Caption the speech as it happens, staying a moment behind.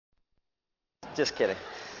Just kidding.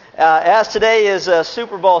 As today is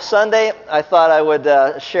Super Bowl Sunday, I thought I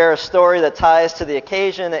would share a story that ties to the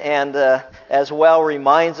occasion and as well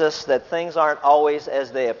reminds us that things aren't always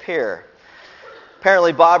as they appear.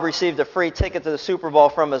 Apparently, Bob received a free ticket to the Super Bowl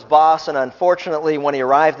from his boss, and unfortunately, when he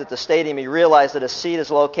arrived at the stadium, he realized that his seat is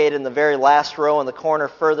located in the very last row in the corner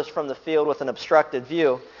furthest from the field with an obstructed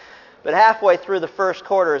view. But halfway through the first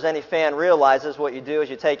quarter, as any fan realizes, what you do is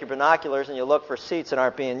you take your binoculars and you look for seats that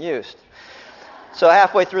aren't being used. So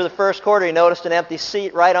halfway through the first quarter, he noticed an empty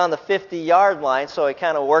seat right on the 50-yard line, so he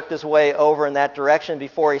kind of worked his way over in that direction.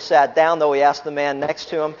 Before he sat down, though, he asked the man next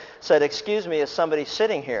to him, said, "Excuse me, is somebody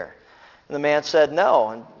sitting here?" And the man said, "No."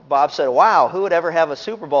 And Bob said, "Wow, who would ever have a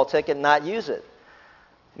Super Bowl ticket and not use it?"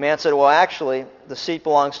 The man said, "Well, actually, the seat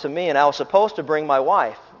belongs to me, and I was supposed to bring my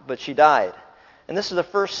wife, but she died. And this is the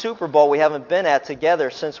first Super Bowl we haven't been at together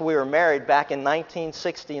since we were married back in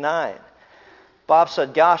 1969. Bob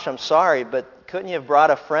said, "Gosh, I'm sorry, but couldn't you have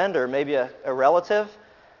brought a friend or maybe a relative?"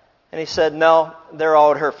 And he said, "No, they're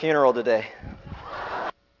all at her funeral today."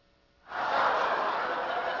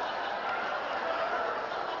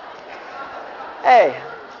 Hey,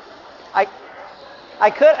 I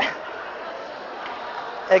could...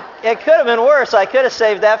 It could have been worse. I could have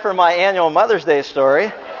saved that for my annual Mother's Day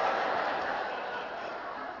story.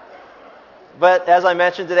 But as I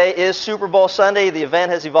mentioned, today is Super Bowl Sunday. The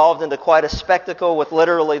event has evolved into quite a spectacle with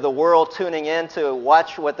literally the world tuning in to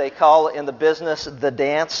watch what they call in the business the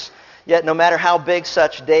dance. Yet no matter how big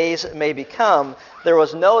such days may become, there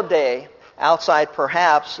was no day outside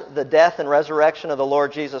perhaps the death and resurrection of the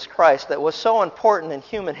Lord Jesus Christ that was so important in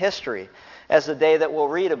human history as the day that we'll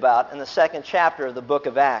read about in the second chapter of the book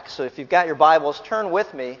of Acts. So if you've got your Bibles, turn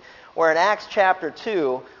with me, where in Acts chapter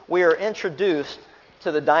 2, we are introduced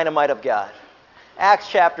to the dynamite of God. Acts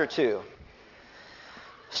chapter 2.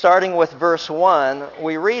 Starting with verse 1,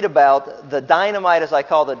 we read about the dynamite, as I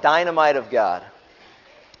call the dynamite of God.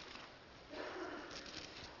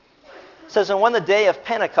 It says, "And when the day of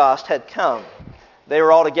Pentecost had come, they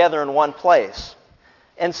were all together in one place.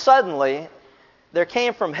 And suddenly there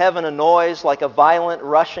came from heaven a noise like a violent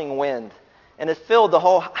rushing wind, and it filled the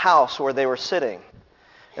whole house where they were sitting.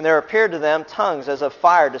 And there appeared to them tongues as of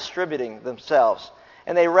fire distributing themselves.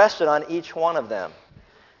 And they rested on each one of them.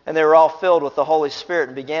 And they were all filled with the Holy Spirit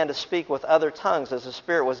and began to speak with other tongues as the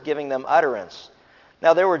Spirit was giving them utterance.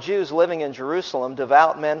 Now there were Jews living in Jerusalem,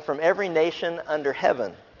 devout men from every nation under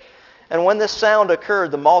heaven. And when this sound occurred,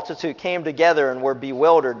 the multitude came together and were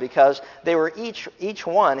bewildered because they were each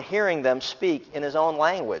one hearing them speak in his own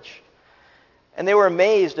language. And they were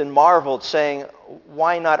amazed and marveled, saying,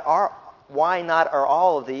 Why not are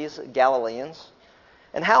all of these Galileans?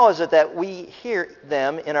 And how is it that we hear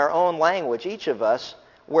them in our own language, each of us,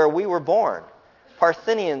 where we were born?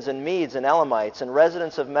 Parthians and Medes and Elamites and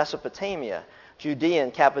residents of Mesopotamia, Judea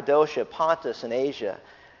and Cappadocia, Pontus and Asia,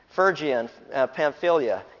 Phrygia and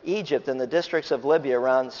Pamphylia, Egypt and the districts of Libya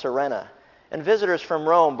around Cyrene, and visitors from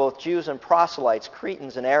Rome, both Jews and proselytes,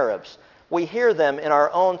 Cretans and Arabs. We hear them in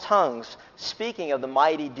our own tongues, speaking of the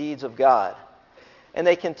mighty deeds of God. And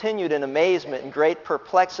they continued in amazement and great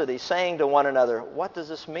perplexity, saying to one another, What does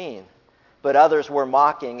this mean? But others were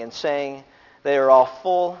mocking and saying, They are all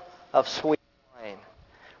full of sweet wine.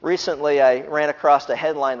 Recently, I ran across a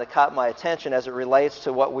headline that caught my attention as it relates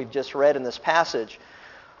to what we've just read in this passage.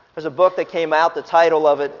 There's a book that came out. The title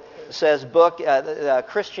of it says,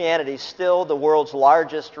 Christianity Still the World's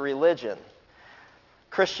Largest Religion.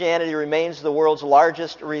 Christianity remains the world's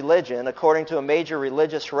largest religion, according to a major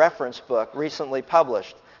religious reference book recently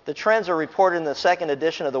published. The trends are reported in the second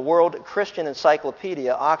edition of the World Christian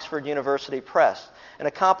Encyclopedia, Oxford University Press, and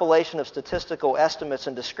a compilation of statistical estimates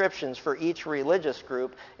and descriptions for each religious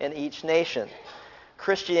group in each nation.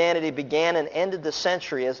 Christianity began and ended the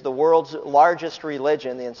century as the world's largest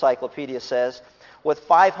religion, the encyclopedia says, with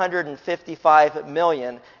 555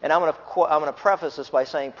 million, and I'm going to preface this by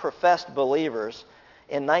saying professed believers,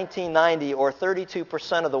 in 1990, or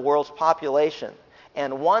 32% of the world's population,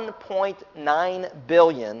 and 1.9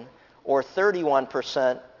 billion, or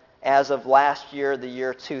 31%, as of last year, the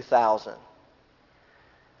year 2000.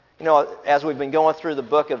 You know, as we've been going through the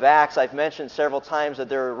book of Acts, I've mentioned several times that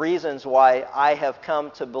there are reasons why I have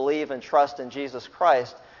come to believe and trust in Jesus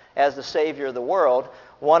Christ as the Savior of the world.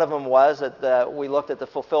 One of them was that we looked at the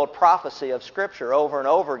fulfilled prophecy of Scripture over and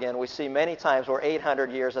over again. We see many times where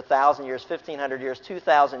 800 years, 1,000 years, 1,500 years,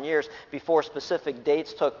 2,000 years before specific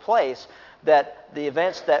dates took place, that the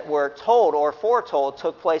events that were told or foretold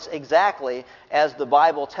took place exactly as the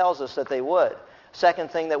Bible tells us that they would.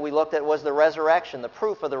 Second thing that we looked at was the resurrection, the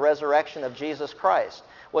proof of the resurrection of Jesus Christ.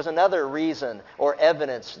 was another reason or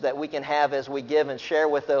evidence that we can have as we give and share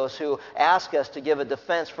with those who ask us to give a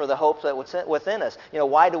defense for the hope that's within us.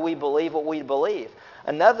 Why do we believe what we believe?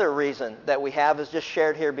 Another reason that we have is just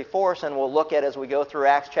shared here before us, and we'll look at as we go through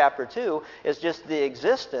Acts chapter 2, is just the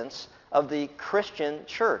existence of the Christian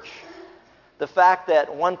church. The fact that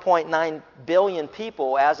 1.9 billion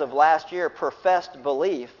people as of last year professed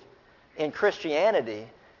belief in Christianity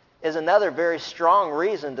is another very strong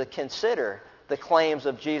reason to consider the claims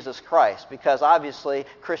of Jesus Christ, because obviously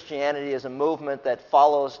Christianity is a movement that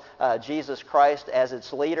follows Jesus Christ as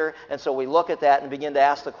its leader, and so we look at that and begin to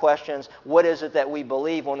ask the questions, what is it that we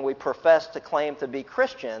believe when we profess to claim to be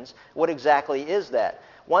Christians? What exactly is that?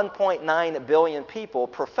 1.9 billion people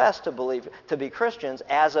profess to believe to be Christians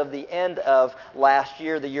as of the end of last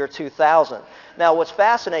year, the year 2000. Now, what's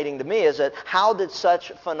fascinating to me is that how did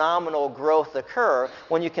such phenomenal growth occur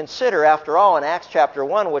when you consider, after all, in Acts chapter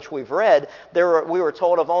 1, which we've read, we were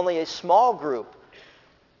told of only a small group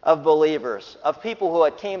of believers, of people who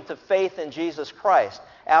had came to faith in Jesus Christ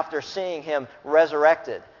after seeing Him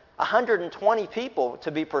resurrected. 120 people,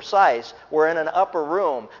 to be precise, were in an upper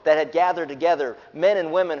room that had gathered together, men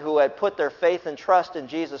and women who had put their faith and trust in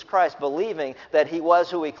Jesus Christ, believing that He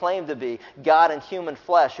was who He claimed to be, God in human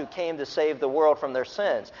flesh who came to save the world from their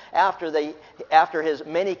sins. After His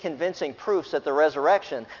many convincing proofs at the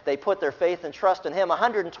resurrection, they put their faith and trust in Him.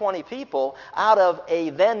 120 people out of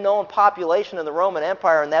a then-known population in the Roman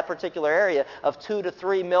Empire in that particular area of 2 to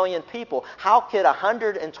 3 million people. How could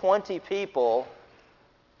 120 people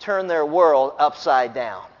turn their world upside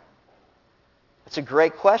down? It's a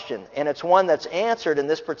great question, and it's one that's answered in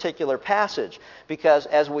this particular passage, because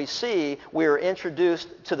as we see, we are introduced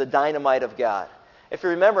to the dynamite of God. If you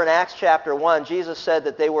remember in Acts chapter 1, Jesus said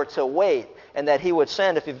that they were to wait and that He would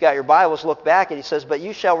send, if you've got your Bibles, look back, and He says, but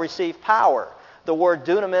you shall receive power. The word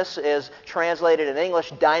dunamis is translated in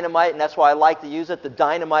English dynamite, and that's why I like to use it, the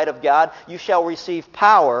dynamite of God. You shall receive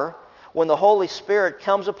power when the Holy Spirit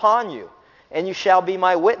comes upon you. And you shall be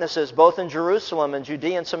my witnesses, both in Jerusalem and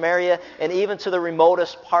Judea and Samaria, and even to the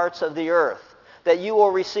remotest parts of the earth. That you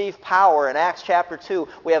will receive power. In Acts chapter 2,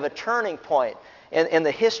 we have a turning point in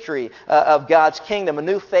the history of God's kingdom. A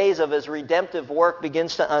new phase of His redemptive work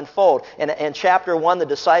begins to unfold. In chapter 1, the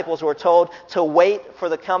disciples were told to wait for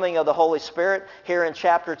the coming of the Holy Spirit. Here in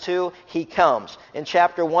chapter 2, He comes. In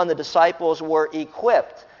chapter 1, the disciples were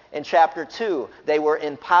equipped. In chapter 2, they were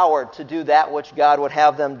empowered to do that which God would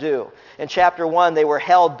have them do. In chapter 1, they were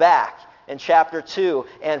held back. In chapter 2,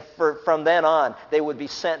 and from then on, they would be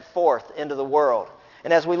sent forth into the world.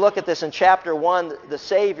 And as we look at this in chapter 1, the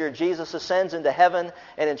Savior, Jesus, ascends into heaven.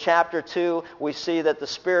 And in chapter 2, we see that the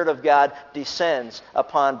Spirit of God descends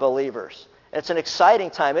upon believers. It's an exciting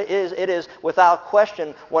time. It is without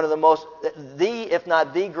question one of the most, if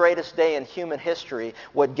not the greatest day in human history,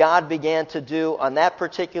 what God began to do on that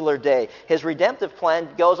particular day. His redemptive plan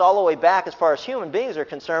goes all the way back as far as human beings are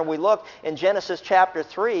concerned. We look in Genesis chapter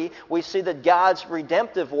 3, we see that God's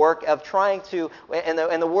redemptive work of trying to,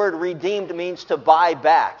 and the word redeemed means to buy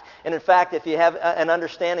back. And in fact, if you have an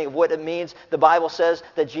understanding of what it means, the Bible says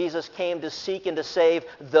that Jesus came to seek and to save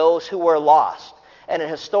those who were lost. At a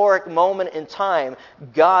historic moment in time,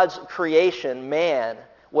 God's creation, man,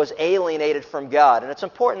 was alienated from God. And it's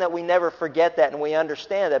important that we never forget that and we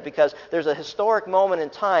understand that, because there's a historic moment in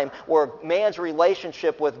time where man's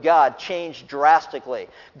relationship with God changed drastically.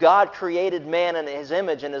 God created man in His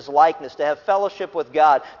image and His likeness to have fellowship with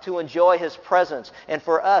God, to enjoy His presence, and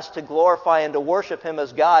for us to glorify and to worship Him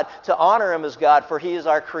as God, to honor Him as God, for He is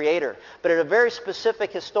our Creator. But at a very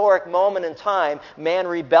specific historic moment in time, man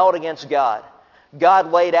rebelled against God.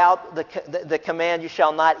 God laid out the command, you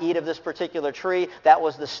shall not eat of this particular tree. That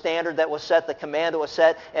was the standard that was set, the command that was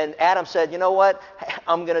set. And Adam said, you know what,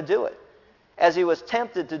 I'm going to do it. As he was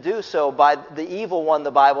tempted to do so by the evil one,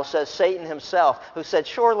 the Bible says, Satan himself, who said,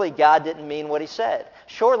 surely God didn't mean what He said.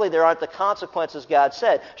 Surely there aren't the consequences God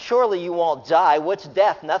said. Surely you won't die. What's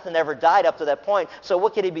death? Nothing ever died up to that point. So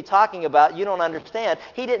what could He be talking about? You don't understand.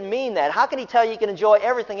 He didn't mean that. How can He tell you can enjoy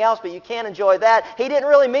everything else, but you can't enjoy that? He didn't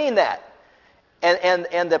really mean that.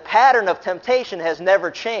 And the pattern of temptation has never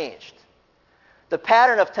changed. The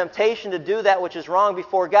pattern of temptation to do that which is wrong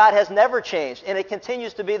before God has never changed, and it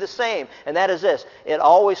continues to be the same. And that is this: it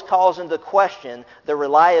always calls into question the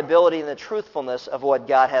reliability and the truthfulness of what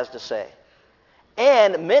God has to say,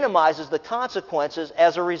 and minimizes the consequences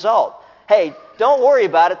as a result. Hey, don't worry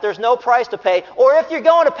about it. There's no price to pay. Or if you're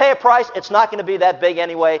going to pay a price, it's not going to be that big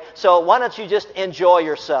anyway, so why don't you just enjoy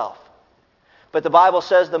yourself? But the Bible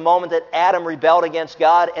says the moment that Adam rebelled against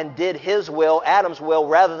God and did his will, Adam's will,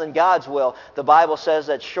 rather than God's will, the Bible says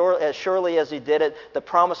that as surely as he did it, the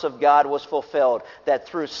promise of God was fulfilled. That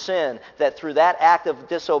through sin, that through that act of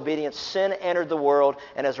disobedience, sin entered the world,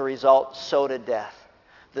 and as a result, so did death.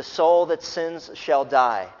 The soul that sins shall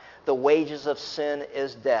die. The wages of sin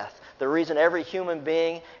is death. The reason every human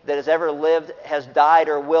being that has ever lived has died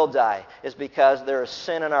or will die is because there is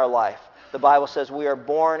sin in our life. The Bible says we are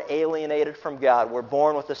born alienated from God. We're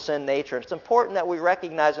born with a sin nature. It's important that we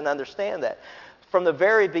recognize and understand that. From the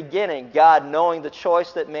very beginning, God, knowing the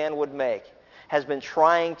choice that man would make, has been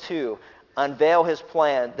trying to unveil his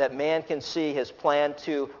plan, that man can see his plan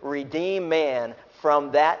to redeem man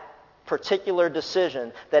from that particular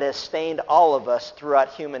decision that has stained all of us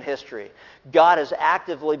throughout human history. God has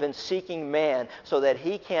actively been seeking man so that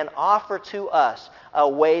he can offer to us a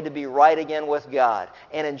way to be right again with God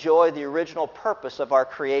and enjoy the original purpose of our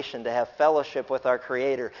creation, to have fellowship with our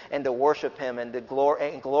Creator and to worship Him and to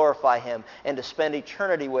glorify Him and to spend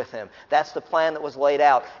eternity with Him. That's the plan that was laid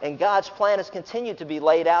out. And God's plan has continued to be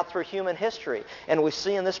laid out through human history. And we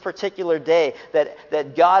see in this particular day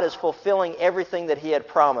that God is fulfilling everything that He had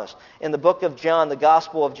promised. In the book of John, the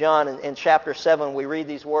Gospel of John, in chapter 7, we read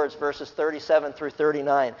these words, verses 37 through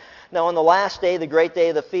 39. Now on the last day, the great day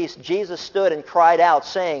of the feast, Jesus stood and cried out,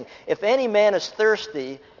 saying, "If any man is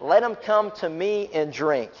thirsty, let him come to me and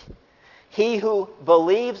drink. He who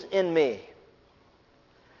believes in me,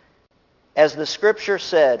 as the Scripture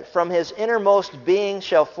said, from his innermost being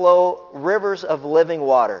shall flow rivers of living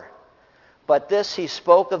water. But this he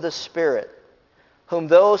spoke of the Spirit, whom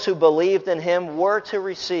those who believed in him were to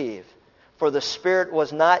receive. For the Spirit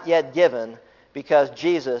was not yet given, because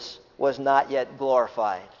Jesus was not yet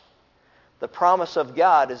glorified." The promise of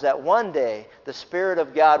God is that one day the Spirit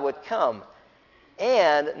of God would come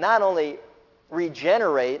and not only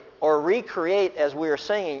regenerate or recreate, as we are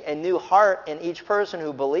singing, a new heart in each person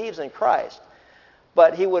who believes in Christ,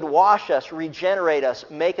 but He would wash us, regenerate us,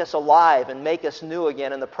 make us alive, and make us new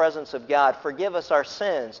again in the presence of God, forgive us our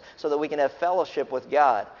sins so that we can have fellowship with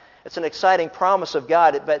God. It's an exciting promise of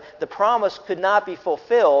God, but the promise could not be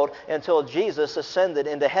fulfilled until Jesus ascended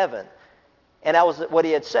into heaven. And that was what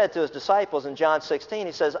He had said to His disciples in John 16.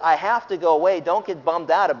 He says, "I have to go away. Don't get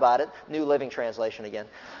bummed out about it." New Living Translation again.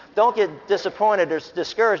 Don't get disappointed or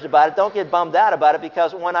discouraged about it. Don't get bummed out about it,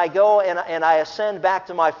 because when I go and I ascend back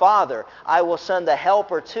to my Father, I will send the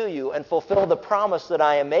Helper to you and fulfill the promise that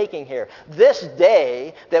I am making here. This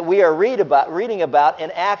day that we are reading about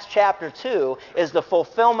in Acts chapter 2 is the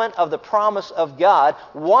fulfillment of the promise of God.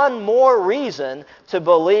 One more reason to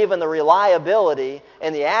believe in the reliability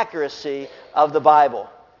and the accuracy of the Bible.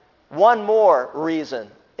 One more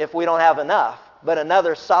reason, if we don't have enough, but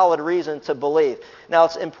another solid reason to believe. Now,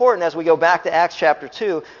 it's important as we go back to Acts chapter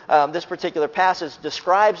 2, this particular passage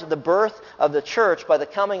describes the birth of the church by the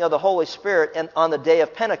coming of the Holy Spirit on the day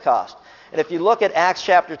of Pentecost. And if you look at Acts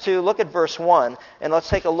chapter 2, look at verse 1, and let's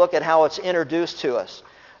take a look at how it's introduced to us.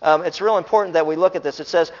 It's real important that we look at this. It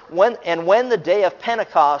says, when the day of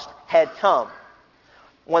Pentecost had come.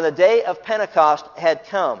 When the day of Pentecost had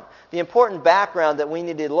come. The important background that we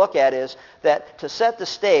need to look at is that to set the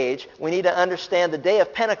stage, we need to understand the day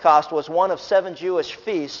of Pentecost was one of 7 Jewish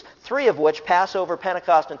feasts, 3 of which, Passover,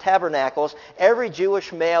 Pentecost, and Tabernacles, every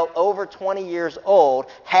Jewish male over 20 years old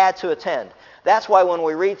had to attend. That's why when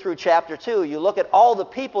we read through chapter 2, you look at all the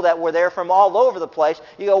people that were there from all over the place.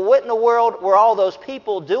 You go, what in the world were all those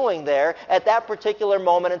people doing there at that particular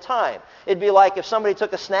moment in time? It'd be like if somebody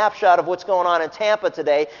took a snapshot of what's going on in Tampa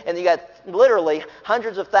today, and you got literally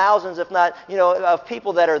hundreds of thousands, if not, of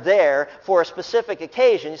people that are there for a specific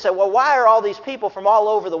occasion. You say, well, why are all these people from all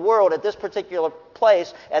over the world at this particular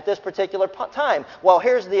place at this particular time? Well,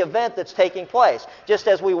 here's the event that's taking place. Just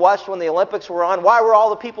as we watched when the Olympics were on, why were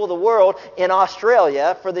all the people of the world in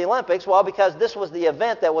Australia for the Olympics? Well, because this was the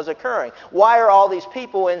event that was occurring. Why are all these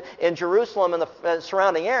people in Jerusalem and the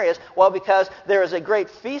surrounding areas? Well, because there is a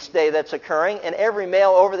great feast day that's occurring, and every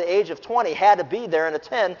male over the age of 20 had to be there and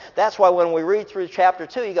attend. That's why when we read through chapter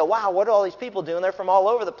 2, you go, wow, what are all these people doing? They're from all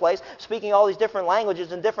over the place, speaking all these different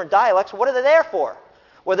languages and different dialects. What are they there for?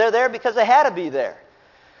 Well, they're there because they had to be there.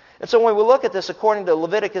 And so when we look at this, according to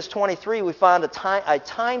Leviticus 23, we find a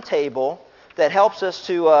timetable that helps us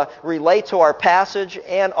to relate to our passage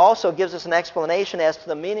and also gives us an explanation as to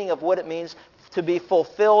the meaning of what it means to be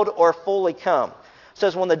fulfilled or fully come. It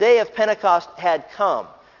says, when the day of Pentecost had come.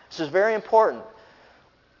 This is very important.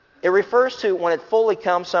 It refers to, when it fully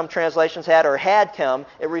comes, some translations had come,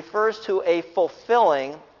 it refers to a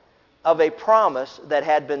fulfilling of a promise that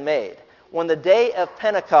had been made. when the day of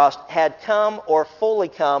Pentecost had come or fully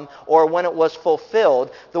come or when it was fulfilled.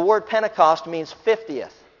 The word Pentecost means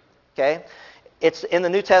 50th. Okay? It's in the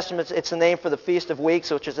New Testament, it's the name for the Feast of Weeks,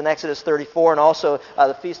 which is in Exodus 34, and also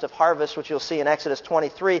the Feast of Harvest, which you'll see in Exodus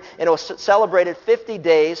 23. And it was celebrated 50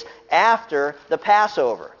 days after the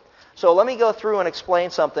Passover. So let me go through and explain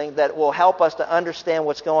something that will help us to understand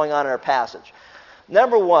what's going on in our passage.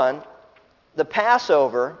 Number one, the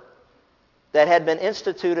Passover that had been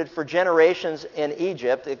instituted for generations in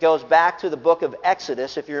Egypt. It goes back to the book of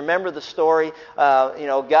Exodus. If you remember the story,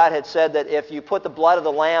 God had said that if you put the blood of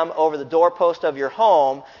the lamb over the doorpost of your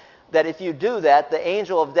home, that if you do that, the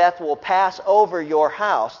angel of death will pass over your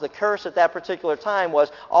house. The curse at that particular time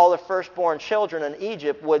was all the firstborn children in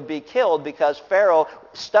Egypt would be killed because Pharaoh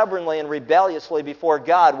stubbornly and rebelliously before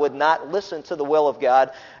God would not listen to the will of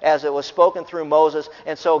God as it was spoken through Moses,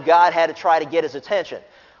 and so God had to try to get his attention.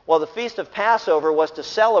 Well, the Feast of Passover was to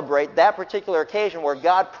celebrate that particular occasion where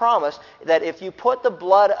God promised that if you put the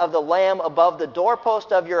blood of the lamb above the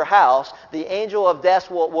doorpost of your house, the angel of death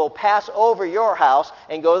will pass over your house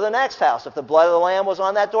and go to the next house. If the blood of the lamb was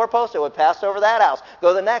on that doorpost, it would pass over that house, go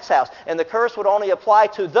to the next house. And the curse would only apply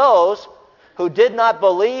to those who did not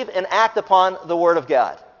believe and act upon the Word of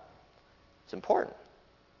God. It's important.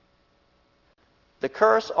 The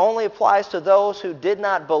curse only applies to those who did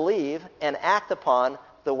not believe and act upon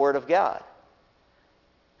the Word of God.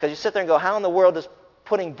 Because you sit there and go, how in the world does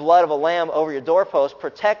putting blood of a lamb over your doorpost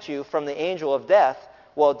protect you from the angel of death?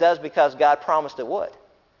 Well, it does because God promised it would.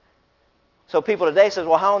 So people today say,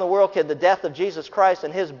 well, how in the world can the death of Jesus Christ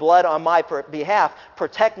and His blood on my behalf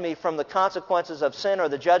protect me from the consequences of sin or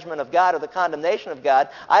the judgment of God or the condemnation of God?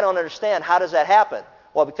 I don't understand. How does that happen?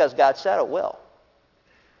 Well, because God said it will.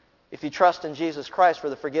 If you trust in Jesus Christ for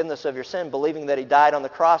the forgiveness of your sin, believing that He died on the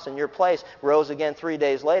cross in your place, rose again 3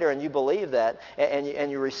 days later, and you believe that, and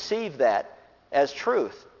you receive that as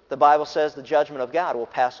truth, the Bible says the judgment of God will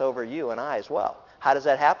pass over you and I as well. How does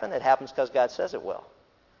that happen? It happens because God says it will.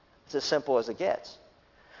 It's as simple as it gets.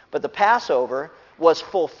 But the Passover was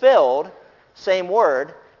fulfilled, same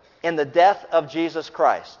word, in the death of Jesus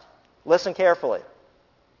Christ. Listen carefully.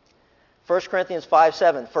 1 Corinthians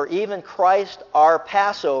 5:7, for even Christ our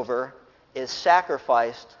Passover is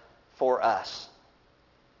sacrificed for us.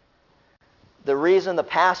 The reason the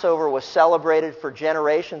Passover was celebrated for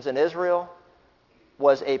generations in Israel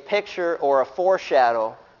was a picture or a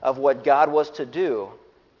foreshadow of what God was to do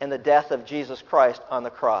in the death of Jesus Christ on the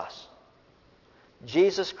cross.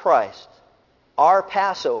 Jesus Christ, our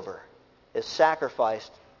Passover, is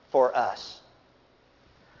sacrificed for us.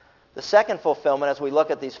 The second fulfillment, as we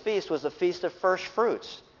look at these feasts, was the Feast of First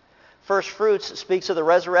Fruits. First Fruits speaks of the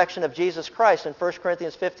resurrection of Jesus Christ in 1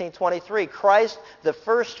 Corinthians 15:23. Christ, the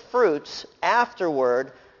first fruits,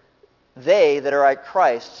 afterward, they that are at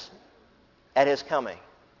Christ's at His coming.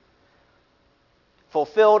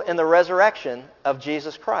 Fulfilled in the resurrection of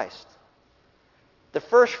Jesus Christ. The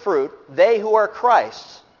first fruit, they who are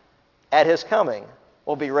Christ's at His coming,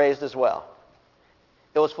 will be raised as well.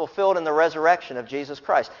 It was fulfilled in the resurrection of Jesus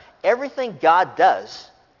Christ. Everything God does,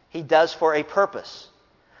 He does for a purpose.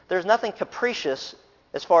 There's nothing capricious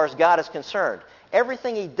as far as God is concerned.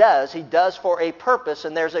 Everything He does for a purpose,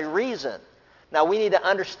 and there's a reason. Now, we need to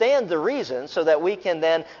understand the reason so that we can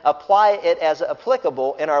then apply it as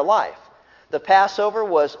applicable in our life. The Passover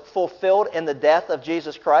was fulfilled in the death of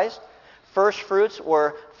Jesus Christ. First fruits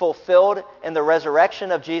were fulfilled in the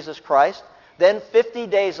resurrection of Jesus Christ. Then 50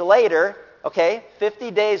 days later,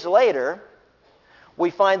 we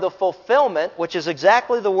find the fulfillment, which is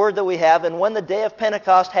exactly the word that we have, and when the day of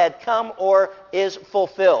Pentecost had come or is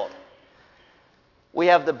fulfilled. We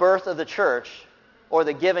have the birth of the church or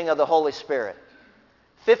the giving of the Holy Spirit.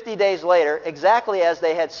 50 days later, exactly as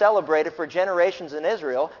they had celebrated for generations in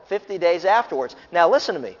Israel, 50 days afterwards. Now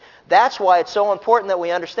listen to me. That's why it's so important that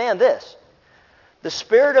we understand this. The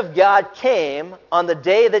Spirit of God came on the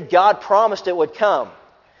day that God promised it would come.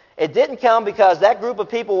 It didn't come because that group of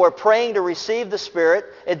people were praying to receive the Spirit.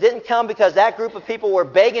 It didn't come because that group of people were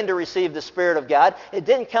begging to receive the Spirit of God. It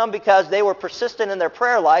didn't come because they were persistent in their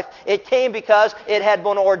prayer life. It came because it had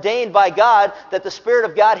been ordained by God that the Spirit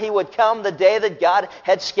of God, He would come the day that God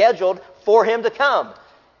had scheduled for Him to come.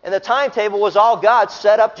 And the timetable was all God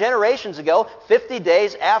set up generations ago. 50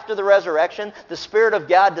 days after the resurrection, the Spirit of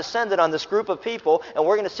God descended on this group of people, and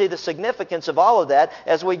we're going to see the significance of all of that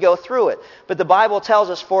as we go through it. But the Bible tells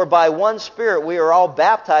us, for by one Spirit we are all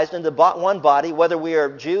baptized into one body, whether we are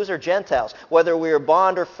Jews or Gentiles, whether we are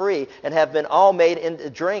bond or free, and have been all made into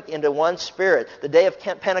drink into one Spirit. The day of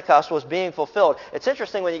Pentecost was being fulfilled. It's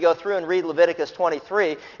interesting when you go through and read Leviticus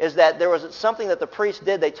 23, is that there was something that the priests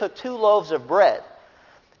did. They took 2 loaves of bread.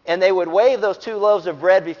 And they would wave those 2 loaves of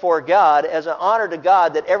bread before God as an honor to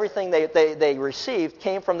God that everything they received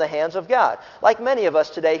came from the hands of God. Like many of us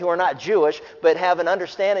today who are not Jewish but have an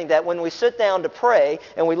understanding that when we sit down to pray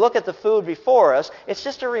and we look at the food before us, it's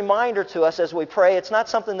just a reminder to us as we pray. It's not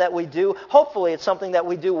something that we do. Hopefully it's something that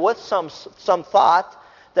we do with some thought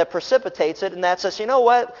that precipitates it, and that says, you know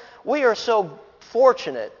what? We are so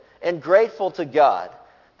fortunate and grateful to God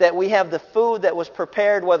that we have the food that was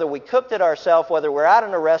prepared, whether we cooked it ourselves, whether we're out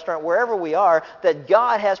in a restaurant, wherever we are, that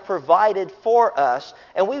God has provided for us.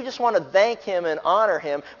 And we just want to thank Him and honor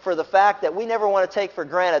Him for the fact that we never want to take for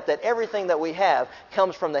granted that everything that we have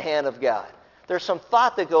comes from the hand of God. There's some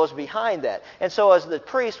thought that goes behind that. And so as the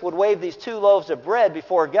priest would wave these 2 loaves of bread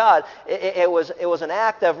before God, it was an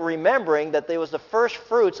act of remembering that there was the first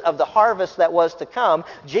fruits of the harvest that was to come.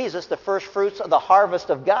 Jesus, the first fruits of the harvest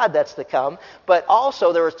of God that's to come. But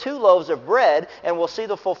also there was 2 loaves of bread, and we'll see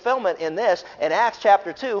the fulfillment in this. In Acts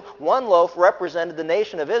chapter 2, 1 loaf represented the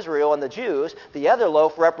nation of Israel and the Jews. The other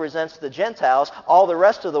loaf represents the Gentiles, all the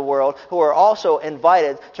rest of the world, who are also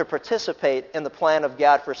invited to participate in the plan of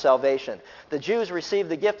God for salvation. The Jews received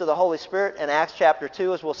the gift of the Holy Spirit in Acts chapter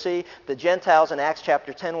 2, as we'll see. The Gentiles in Acts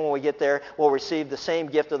chapter 10, when we get there, will receive the same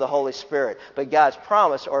gift of the Holy Spirit. But God's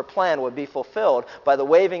promise or plan would be fulfilled by the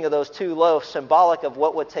waving of those 2 loaves, symbolic of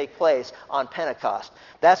what would take place on Pentecost.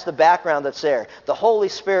 That's the background that's there. The Holy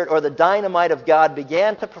Spirit, or the dynamite of God,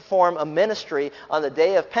 began to perform a ministry on the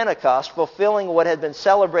day of Pentecost, fulfilling what had been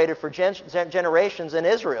celebrated for generations in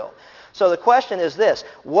Israel. So the question is this: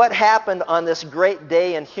 what happened on this great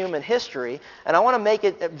day in human history? And I want to make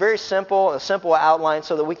it very simple, a simple outline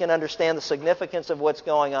so that we can understand the significance of what's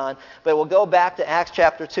going on. But we'll go back to Acts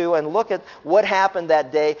chapter 2 and look at what happened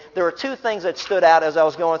that day. There were 2 things that stood out as I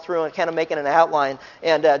was going through and kind of making an outline,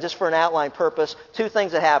 and just for an outline purpose, 2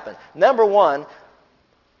 things that happened. Number 1,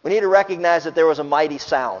 we need to recognize that there was a mighty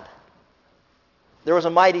sound. There was a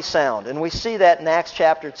mighty sound, and we see that in Acts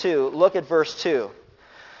chapter 2. Look at verse 2.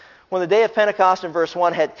 When the day of Pentecost in verse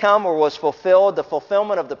 1 had come or was fulfilled, the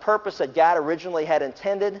fulfillment of the purpose that God originally had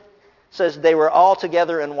intended, says they were all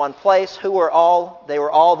together in one place. Who were all? They were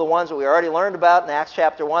all the ones that we already learned about in Acts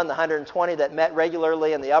chapter 1, the 120 that met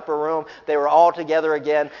regularly in the upper room. They were all together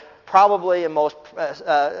again, possibly most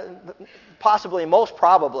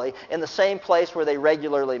probably in the same place where they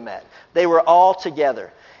regularly met. They were all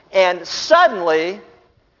together. And suddenly,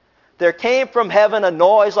 there came from heaven a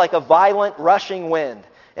noise like a violent rushing wind,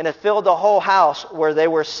 and it filled the whole house where they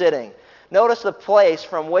were sitting. Notice the place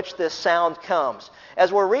from which this sound comes.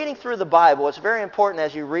 As we're reading through the Bible, it's very important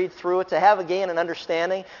as you read through it to have, again, an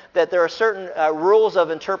understanding that there are certain rules of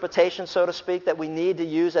interpretation, so to speak, that we need to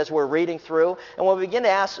use as we're reading through. And when we begin to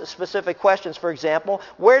ask specific questions, for example,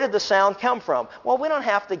 where did the sound come from? Well, we don't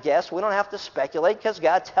have to guess. We don't have to speculate because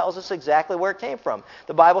God tells us exactly where it came from.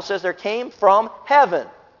 The Bible says there came from heaven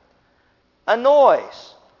a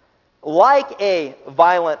noise like a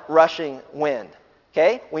violent rushing wind.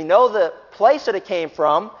 Okay? We know the place that it came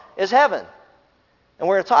from is heaven. And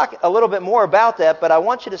we're going to talk a little bit more about that, but I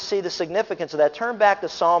want you to see the significance of that. Turn back to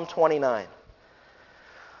Psalm 29.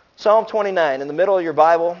 Psalm 29, in the middle of your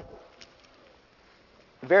Bible,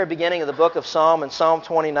 the very beginning of the book of Psalm, and Psalm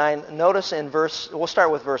 29, notice we'll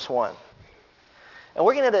start with verse 1. And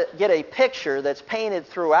we're going to get a picture that's painted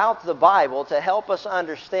throughout the Bible to help us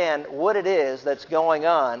understand what it is that's going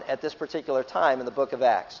on at this particular time in the book of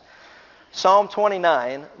Acts. Psalm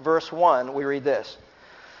 29, verse 1, we read this.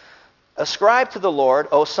 Ascribe to the Lord,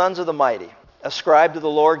 O sons of the mighty. Ascribe to the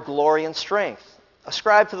Lord glory and strength.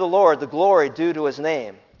 Ascribe to the Lord the glory due to His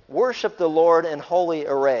name. Worship the Lord in holy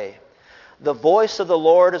array. The voice of the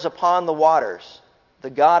Lord is upon the waters. The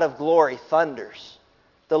God of glory thunders.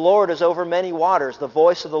 The Lord is over many waters. The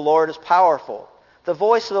voice of the Lord is powerful. The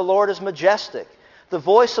voice of the Lord is majestic. The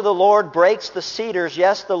voice of the Lord breaks the cedars.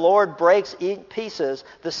 Yes, the Lord breaks in pieces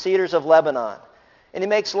the cedars of Lebanon. And He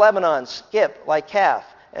makes Lebanon skip like calf,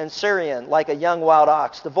 and Syrian like a young wild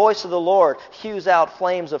ox. The voice of the Lord hews out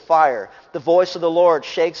flames of fire. The voice of the Lord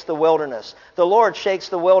shakes the wilderness. The Lord shakes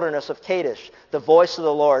the wilderness of Kadesh. The voice of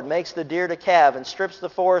the Lord makes the deer to calve and strips the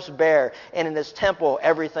forest bare. And in His temple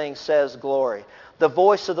everything says glory. The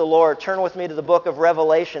voice of the Lord. Turn with me to the book of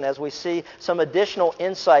Revelation as we see some additional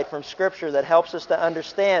insight from Scripture that helps us to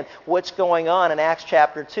understand what's going on in Acts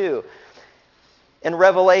chapter 2. In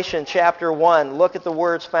Revelation chapter 1, look at the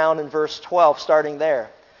words found in verse 12, starting there.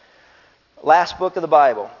 Last book of the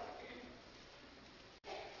Bible.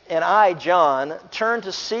 And I, John, turned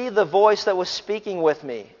to see the voice that was speaking with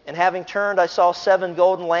me. And having turned, I saw 7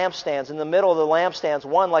 golden lampstands. In the middle of the lampstands,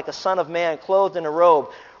 one like a son of man, clothed in a robe,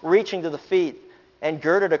 reaching to the feet, and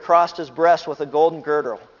girded across his breast with a golden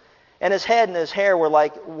girdle. And his head and his hair were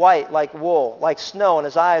like white, like wool, like snow, and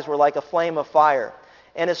his eyes were like a flame of fire.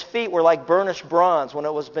 And his feet were like burnished bronze when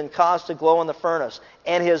it was been caused to glow in the furnace.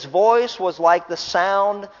 And his voice was like the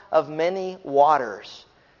sound of many waters.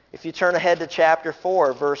 If you turn ahead to chapter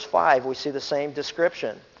 4, verse 5, we see the same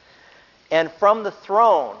description. And from the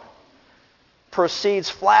throne proceeds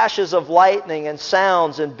flashes of lightning and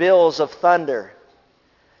sounds and bills of thunder.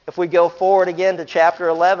 If we go forward again to chapter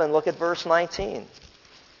 11, look at verse 19.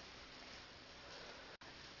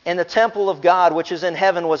 And the temple of God, which is in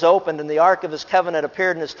heaven, was opened, and the ark of his covenant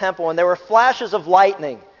appeared in his temple. And there were flashes of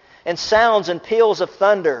lightning, and sounds and peals of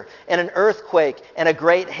thunder, and an earthquake, and a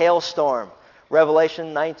great hailstorm.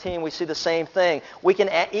 Revelation 19, we see the same thing. We can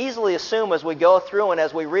easily assume as we go through and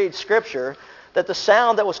as we read Scripture that the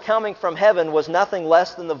sound that was coming from heaven was nothing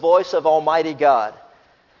less than the voice of Almighty God.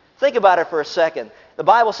 Think about it for a second. The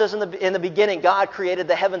Bible says in the beginning, God created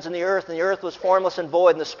the heavens and the earth was formless and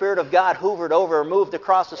void, and the Spirit of God hovered over or moved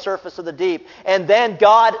across the surface of the deep. And then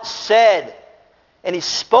God said, and He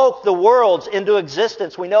spoke the worlds into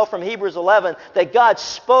existence. We know from Hebrews 11 that God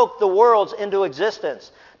spoke the worlds into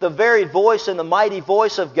existence. The very voice and the mighty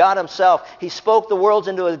voice of God Himself. He spoke the worlds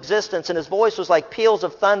into existence, and His voice was like peals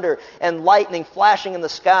of thunder and lightning flashing in the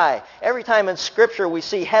sky. Every time in Scripture we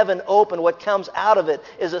see heaven open, what comes out of it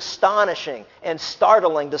is astonishing and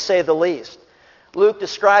startling, to say the least. Luke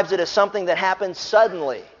describes it as something that happened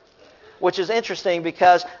suddenly, which is interesting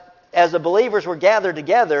because as the believers were gathered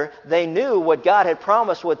together, they knew what God had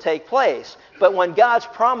promised would take place. But when God's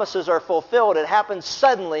promises are fulfilled, it happens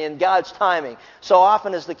suddenly in God's timing. So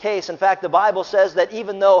often is the case. In fact, the Bible says that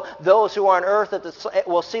even though those who are on earth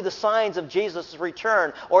will see the signs of Jesus'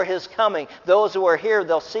 return or His coming, those who are here,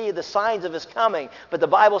 they'll see the signs of His coming. But the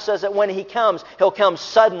Bible says that when He comes, He'll come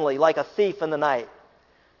suddenly like a thief in the night.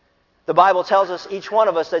 The Bible tells us, each one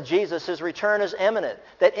of us, that Jesus, His return is imminent.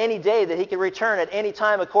 That any day that He can return at any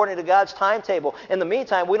time according to God's timetable. In the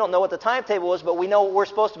meantime, we don't know what the timetable is, but we know what we're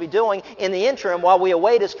supposed to be doing in the interim while we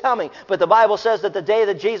await His coming. But the Bible says that the day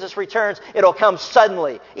that Jesus returns, it'll come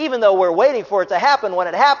suddenly. Even though we're waiting for it to happen, when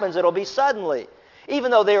it happens, it'll be suddenly. Even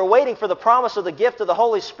though they were waiting for the promise of the gift of the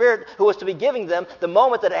Holy Spirit who was to be giving them, the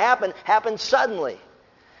moment that it happened suddenly.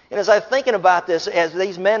 And as I'm thinking about this, as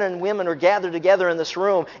these men and women were gathered together in this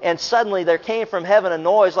room, and suddenly there came from heaven a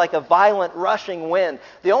noise like a violent rushing wind.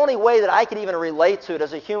 The only way that I could even relate to it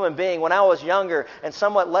as a human being, when I was younger and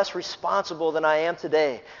somewhat less responsible than I am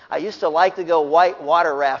today, I used to like to go white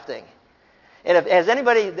water rafting. And has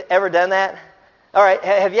anybody ever done that? All right,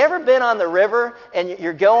 have you ever been on the river and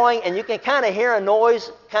you're going and you can kind of hear a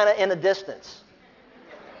noise kind of in the distance?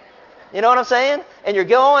 You know what I'm saying? And you're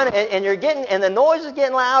going and the noise is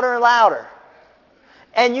getting louder and louder.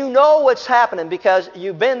 And you know what's happening because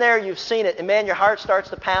you've been there, you've seen it, and man, your heart starts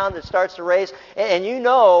to pound, it starts to race, and you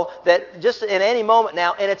know that just in any moment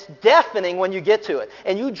now, and it's deafening when you get to it.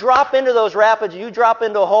 And you drop into those rapids, you drop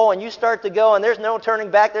into a hole, and you start to go, and there's no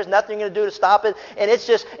turning back, there's nothing you're going to do to stop it, and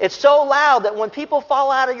it's so loud that when people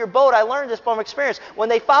fall out of your boat, I learned this from experience, when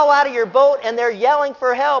they fall out of your boat and they're yelling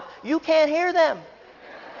for help, you can't hear them.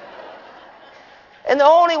 And the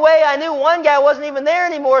only way I knew one guy wasn't even there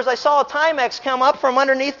anymore is I saw a Timex come up from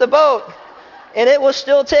underneath the boat. And it was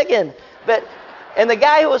still ticking. And the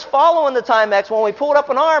guy who was following the Timex, when we pulled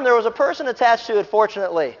up an arm, there was a person attached to it,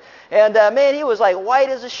 fortunately. And man, he was like white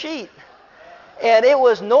as a sheet. And it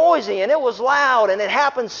was noisy and it was loud and it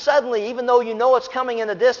happened suddenly, even though you know it's coming in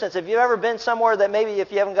the distance. If you've ever been somewhere that maybe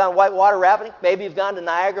if you haven't gone white water rafting, maybe you've gone to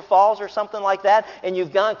Niagara Falls or something like that, and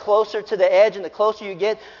you've gone closer to the edge, and the closer you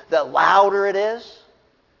get, the louder it is.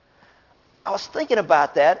 I was thinking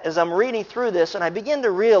about that as I'm reading through this, and I begin to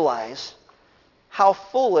realize how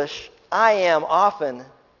foolish I am often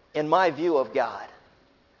in my view of God.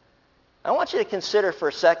 I want you to consider for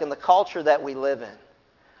a second the culture that we live in.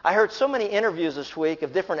 I heard so many interviews this week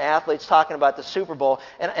of different athletes talking about the Super Bowl,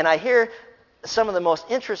 and I hear some of the most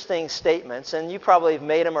interesting statements, and you probably have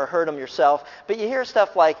made them or heard them yourself, but you hear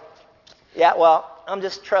stuff like, yeah, well, I'm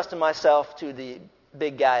just trusting myself to the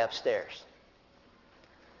big guy upstairs.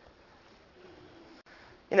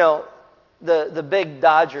 You know, the big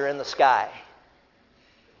Dodger in the sky.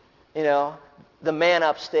 You know, the man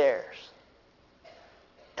upstairs.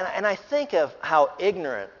 And I think of how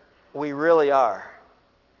ignorant we really are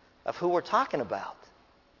of who we're talking about.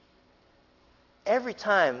 Every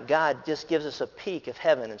time God just gives us a peek of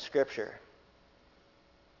heaven in Scripture,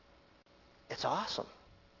 it's awesome.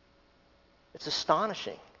 It's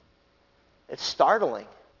astonishing. It's startling.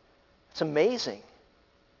 It's amazing.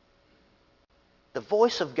 The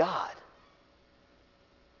voice of God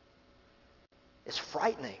is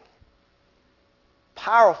frightening,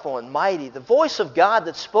 powerful and mighty, the voice of God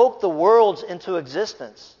that spoke the worlds into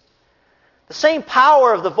existence. The same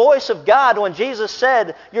power of the voice of God when Jesus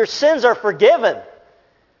said, "Your sins are forgiven."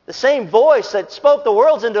 The same voice that spoke the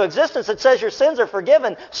worlds into existence that says your sins are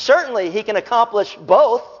forgiven, certainly He can accomplish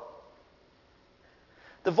both.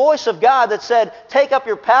 The voice of God that said, "Take up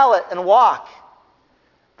your pallet and walk."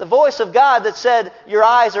 The voice of God that said, "Your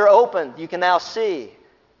eyes are opened, you can now see."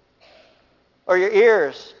 Or your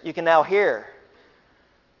ears, you can now hear.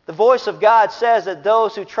 The voice of God says that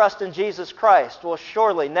those who trust in Jesus Christ will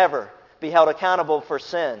surely never be held accountable for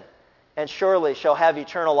sin and surely shall have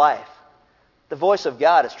eternal life. The voice of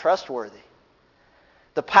God is trustworthy.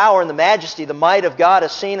 The power and the majesty, the might of God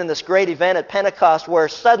is seen in this great event at Pentecost, where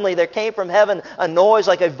suddenly there came from heaven a noise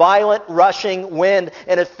like a violent rushing wind,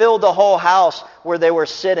 and it filled the whole house where they were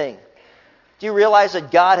sitting. Do you realize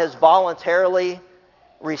that God has voluntarily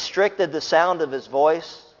restricted the sound of His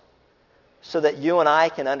voice so that you and I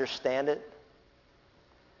can understand it?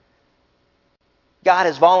 God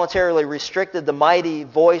has voluntarily restricted the mighty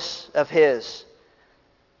voice of His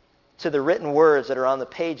to the written words that are on the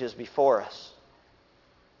pages before us,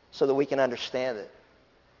 so that we can understand it.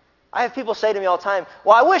 I have people say to me all the time,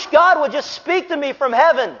 "Well, I wish God would just speak to me from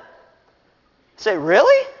heaven." I say,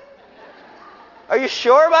 "Really? Are you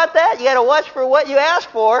sure about that? You got to watch for what you ask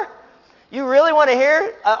for. You really want to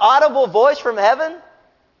hear an audible voice from heaven?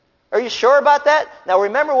 Are you sure about that?" Now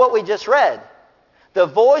remember what we just read. The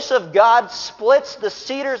voice of God splits the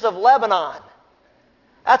cedars of Lebanon.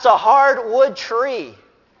 That's a hardwood tree.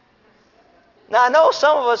 Now I know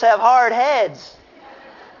some of us have hard heads,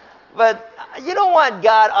 but you don't want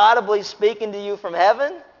God audibly speaking to you from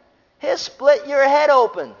heaven. He'll split your head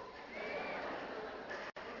open.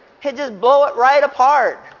 He'll just blow it right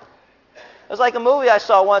apart. It was like a movie I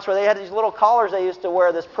saw once where they had these little collars they used to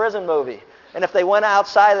wear, this prison movie. And if they went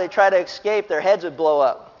outside, they tried to escape, their heads would blow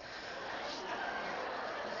up.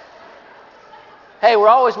 Hey, we're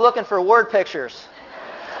always looking for word pictures.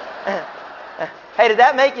 Hey, did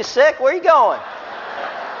that make you sick? Where are you going?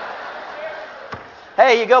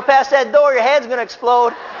 Hey, you go past that door, your head's going to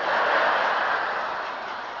explode.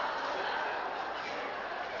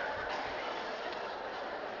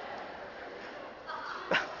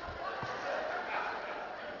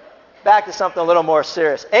 Back to something a little more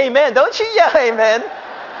serious. Amen. Don't you yell amen.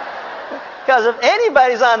 Because if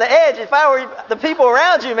anybody's on the edge, if I were the people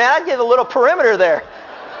around you, man, I'd give a little perimeter there.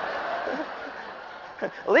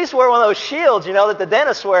 At least wear one of those shields, that the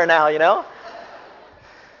dentists wear now,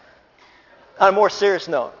 On a more serious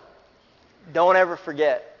note, don't ever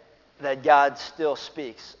forget that God still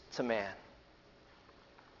speaks to man.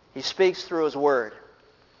 He speaks through His Word.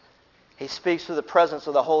 He speaks through the presence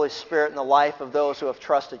of the Holy Spirit in the life of those who have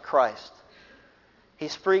trusted Christ. He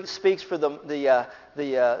speaks for the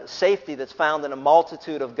safety that's found in a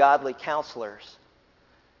multitude of godly counselors.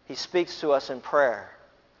 He speaks to us in prayer.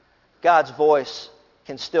 God's voice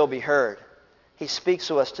can still be heard. He speaks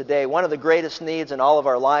to us today. One of the greatest needs in all of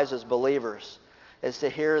our lives as believers is to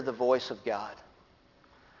hear the voice of God.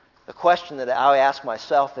 The question that I ask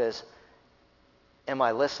myself is, am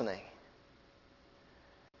I listening?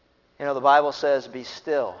 The Bible says, "Be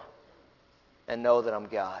still and know that I'm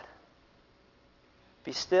God."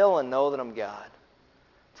 Be still and know that I'm God.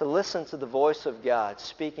 To listen to the voice of God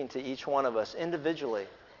speaking to each one of us individually,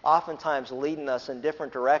 oftentimes leading us in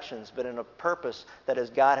different directions, but in a purpose that as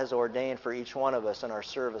God has ordained for each one of us in our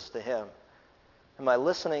service to Him. Am I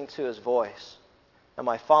listening to His voice? Am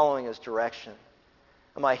I following His direction?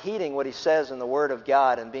 Am I heeding what He says in the Word of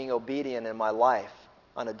God and being obedient in my life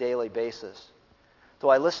on a daily basis? Do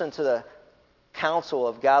I listen to the counsel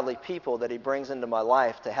of godly people that He brings into my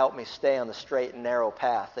life to help me stay on the straight and narrow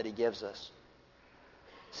path that He gives us?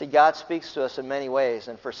 See, God speaks to us in many ways,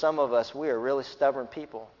 and for some of us, we are really stubborn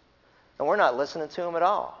people. And we're not listening to Him at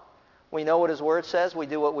all. We know what His Word says, we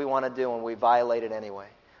do what we want to do, and we violate it anyway.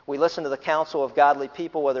 We listen to the counsel of godly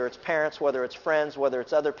people, whether it's parents, whether it's friends, whether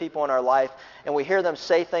it's other people in our life, and we hear them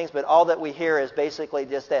say things, but all that we hear is basically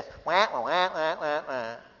just that, wah, wah, wah, wah, wah,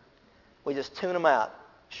 wah. We just tune them out,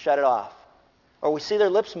 shut it off. Or we see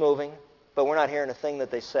their lips moving, but we're not hearing a thing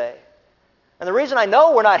that they say. And the reason I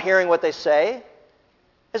know we're not hearing what they say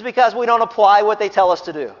is because we don't apply what they tell us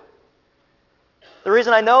to do. The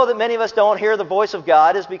reason I know that many of us don't hear the voice of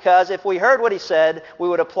God is because if we heard what He said, we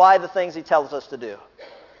would apply the things He tells us to do.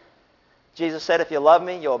 Jesus said, "If you love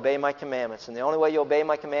me, you'll obey my commandments. And the only way you obey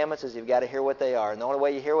my commandments is you've got to hear what they are. And the only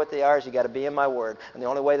way you hear what they are is you've got to be in my word. And the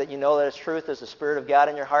only way that you know that it's truth is the Spirit of God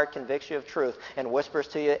in your heart convicts you of truth and whispers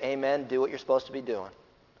to you, amen, do what you're supposed to be doing."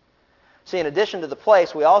 See, in addition to the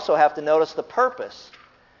place, we also have to notice the purpose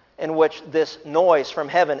in which this noise from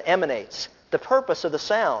heaven emanates The purpose of the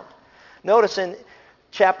sound. Notice in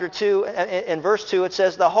chapter 2, in verse 2, it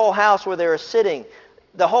says, the whole house where they were sitting,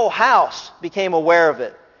 the whole house became aware of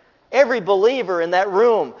it. Every believer in that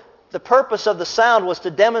room, the purpose of the sound was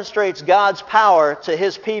to demonstrate God's power to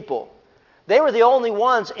His people. They were the only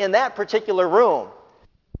ones in that particular room.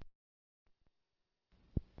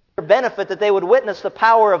 For benefit that they would witness the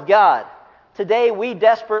power of God. Today we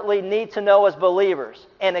desperately need to know as believers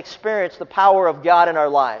and experience the power of God in our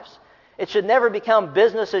lives. It should never become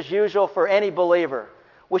business as usual for any believer.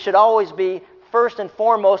 We should always be first and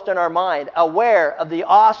foremost in our mind aware of the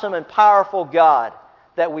awesome and powerful God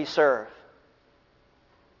that we serve.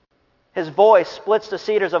 His voice splits the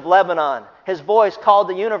cedars of Lebanon. His voice called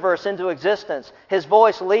the universe into existence. His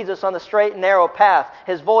voice leads us on the straight and narrow path.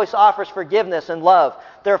 His voice offers forgiveness and love.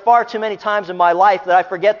 There are far too many times in my life that I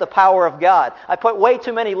forget the power of God. I put way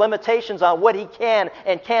too many limitations on what He can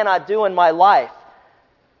and cannot do in my life.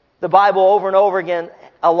 The Bible over and over again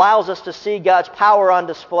allows us to see God's power on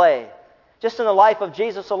display. Just in the life of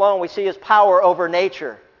Jesus alone, we see His power over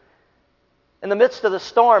nature. In the midst of the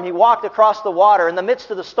storm, He walked across the water. In the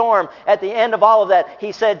midst of the storm, at the end of all of that,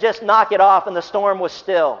 He said, just knock it off, and the storm was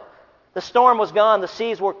still. The storm was gone. The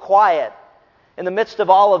seas were quiet. In the midst of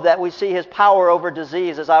all of that, we see His power over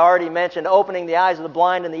disease, as I already mentioned, opening the eyes of the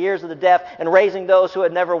blind and the ears of the deaf, and raising those who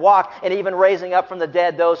had never walked, and even raising up from the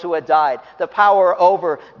dead those who had died. The power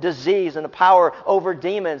over disease and the power over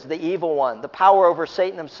demons, the evil one. The power over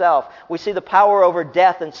Satan himself. We see the power over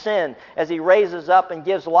death and sin as He raises up and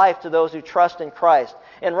gives life to those who trust in Christ.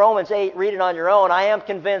 In Romans 8, read it on your own, I am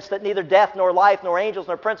convinced that neither death nor life, nor angels,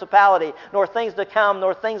 nor principality, nor things to come,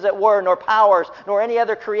 nor things that were, nor powers, nor any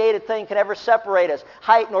other created thing can ever separate us.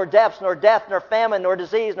 Height, nor depths, nor death, nor famine, nor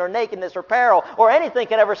disease, nor nakedness, or peril, or anything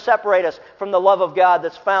can ever separate us from the love of God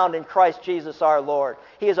that's found in Christ Jesus our Lord.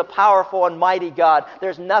 He is a powerful and mighty God.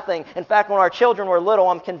 There's nothing. In fact, when our children were little,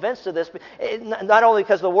 I'm convinced of this, not only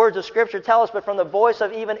because the words of Scripture tell us, but from the voice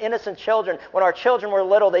of even innocent children. When our children were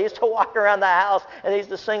little, they used to walk around the house and they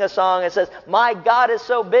used to sing a song that says, my God is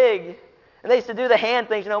so big. And they used to do the hand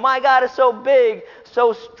things, my God is so big,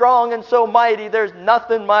 so strong, and so mighty. There's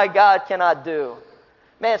nothing my God cannot do.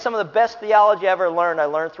 Man, some of the best theology I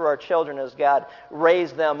learned through our children as God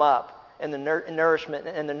raised them up in the nourishment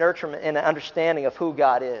and the nurturement and the understanding of who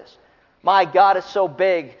God is. My God is so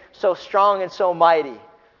big, so strong, and so mighty.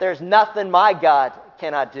 There's nothing my God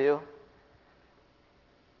cannot do.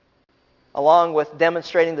 Along with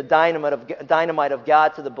demonstrating the dynamite of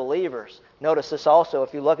God to the believers. Notice this also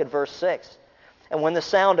if you look at verse 6. And when the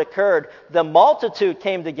sound occurred, the multitude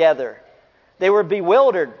came together. They were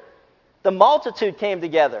bewildered. The multitude came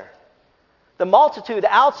together. The multitude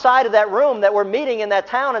outside of that room that were meeting in that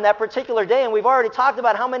town in that particular day, and we've already talked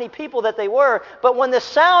about how many people that they were, but when the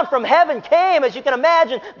sound from heaven came, as you can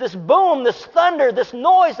imagine, this boom, this thunder, this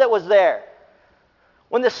noise that was there,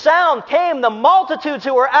 when the sound came, the multitudes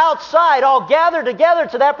who were outside all gathered together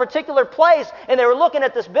to that particular place, and they were looking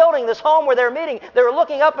at this building, this home where they were meeting. They were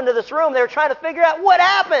looking up into this room. They were trying to figure out what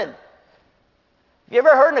happened. Have you ever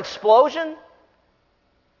heard an explosion?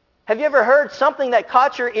 Have you ever heard something that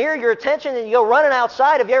caught your ear, your attention, and you go running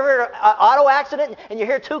outside? Have you ever heard an auto accident and you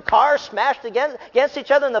hear two cars smashed against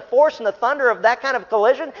each other in the force and the thunder of that kind of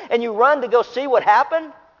collision, and you run to go see what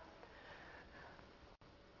happened?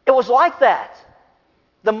 It was like that.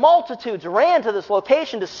 The multitudes ran to this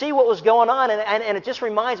location to see what was going on, and it just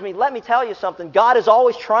reminds me, let me tell you something, God is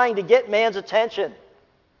always trying to get man's attention.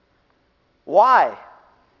 Why?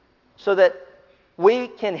 So that we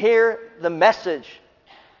can hear the message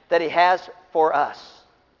that He has for us.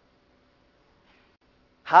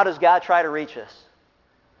 How does God try to reach us?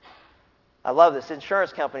 I love this.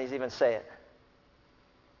 Insurance companies even say it.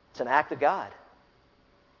 It's an act of God.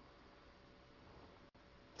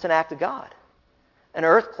 It's an act of God. An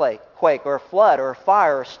earthquake or a flood or a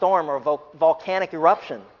fire or a storm or a volcanic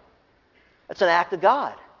eruption. It's an act of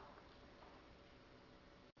God.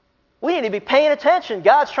 We need to be paying attention.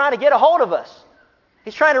 God's trying to get a hold of us.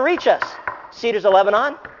 He's trying to reach us. Cedars of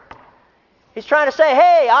Lebanon. He's trying to say,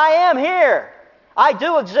 hey, I am here. I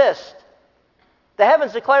do exist. The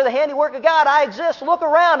heavens declare the handiwork of God. I exist. Look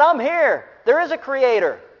around. I'm here. There is a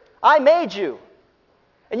creator. I made you.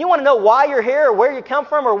 And you want to know why you're here or where you come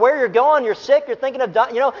from or where you're going. You're sick. You're thinking of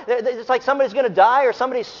dying. It's like somebody's going to die or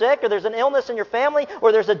somebody's sick or there's an illness in your family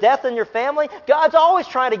or there's a death in your family. God's always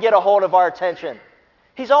trying to get a hold of our attention.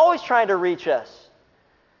 He's always trying to reach us.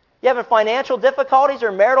 You having financial difficulties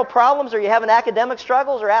or marital problems, or you having academic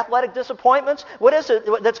struggles or athletic disappointments? What is it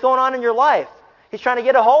that's going on in your life? He's trying to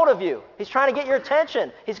get a hold of you. He's trying to get your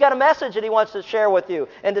attention. He's got a message that He wants to share with you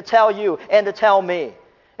and to tell me.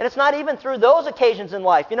 And it's not even through those occasions in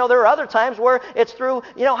life. There are other times where it's through,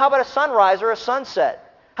 how about a sunrise or a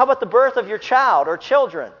sunset? How about the birth of your child or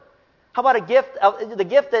children? How about the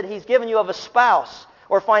gift that He's given you of a spouse,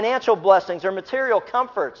 or financial blessings or material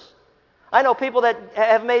comforts? I know people that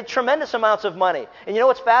have made tremendous amounts of money. And you know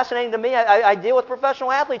what's fascinating to me? I deal with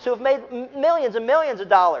professional athletes who have made millions and millions of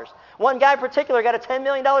dollars. One guy in particular got a $10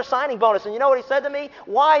 million signing bonus, and you know what he said to me?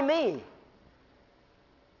 Why me?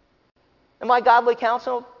 And my godly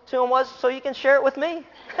counsel to him was, so you can share it with me?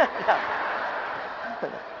 No,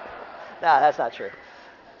 that's not true.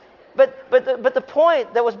 But the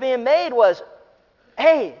point that was being made was,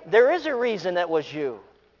 hey, there is a reason that was you.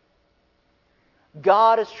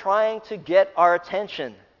 God is trying to get our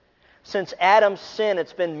attention. Since Adam's sin,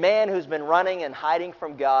 it's been man who's been running and hiding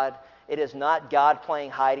from God. It is not God playing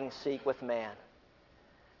hide-and-seek with man.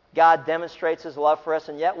 God demonstrates His love for us,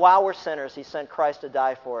 and yet while we're sinners, He sent Christ to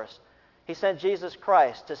die for us. He sent Jesus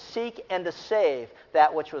Christ to seek and to save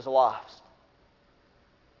that which was lost.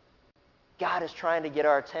 God is trying to get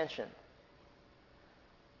our attention.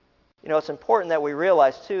 It's important that we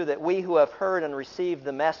realize, too, that we who have heard and received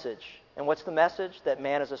the message, and what's the message? That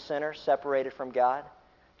man is a sinner, separated from God,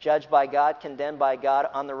 judged by God, condemned by God,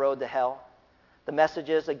 on the road to hell. The message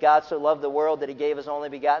is that God so loved the world that He gave His only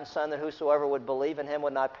begotten Son, that whosoever would believe in Him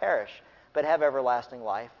would not perish, but have everlasting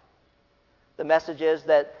life. The message is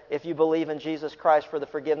that if you believe in Jesus Christ for the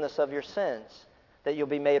forgiveness of your sins, that you'll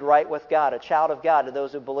be made right with God, a child of God to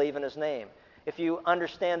those who believe in His name. If you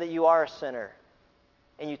understand that you are a sinner,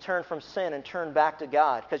 and you turn from sin and turn back to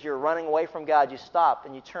God, because you're running away from God, you stop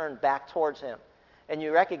and you turn back towards Him. And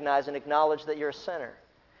you recognize and acknowledge that you're a sinner.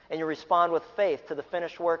 And you respond with faith to the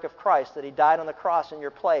finished work of Christ, that He died on the cross in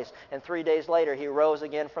your place, and 3 days later He rose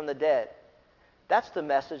again from the dead. That's the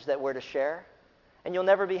message that we're to share. And you'll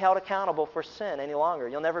never be held accountable for sin any longer.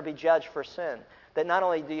 You'll never be judged for sin. That not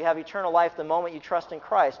only do you have eternal life the moment you trust in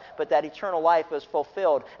Christ, but that eternal life is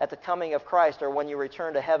fulfilled at the coming of Christ, or when you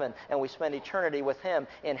return to heaven and we spend eternity with Him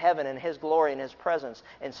in heaven in His glory and His presence,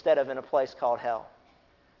 instead of in a place called hell.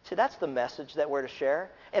 See, that's the message that we're to share.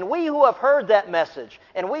 And we who have heard that message,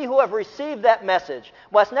 and we who have received that message,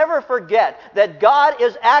 must never forget that God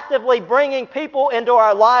is actively bringing people into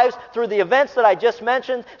our lives through the events that I just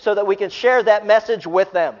mentioned, so that we can share that message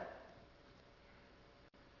with them.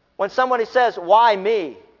 When somebody says, why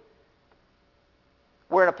me?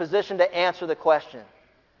 We're in a position to answer the question,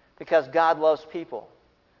 because God loves people.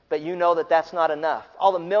 But you know that that's not enough.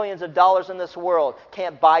 All the millions of dollars in this world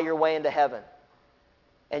can't buy your way into heaven.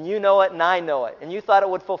 And you know it, and I know it. And you thought it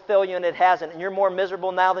would fulfill you, and it hasn't. And you're more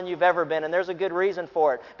miserable now than you've ever been. And there's a good reason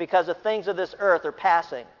for it, because the things of this earth are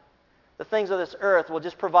passing. The things of this earth will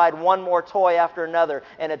just provide one more toy after another,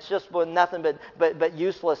 and it's just nothing but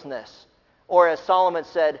uselessness. Or as Solomon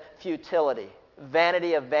said, futility.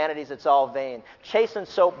 Vanity of vanities, it's all vain. Chasing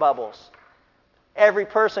soap bubbles. Every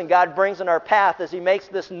person God brings in our path, as He makes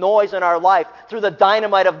this noise in our life through the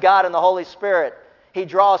dynamite of God and the Holy Spirit, He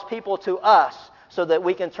draws people to us so that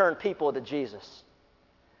we can turn people to Jesus.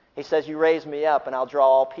 He says, you raise me up and I'll draw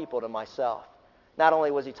all people to myself. Not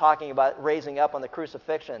only was He talking about raising up on the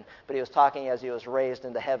crucifixion, but He was talking as He was raised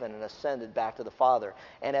into heaven and ascended back to the Father.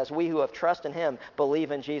 And as we who have trust in Him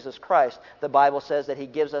believe in Jesus Christ, the Bible says that He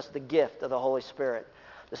gives us the gift of the Holy Spirit.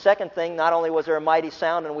 The second thing, not only was there a mighty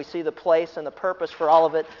sound and we see the place and the purpose for all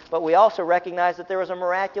of it, but we also recognize that there was a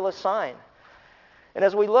miraculous sign. And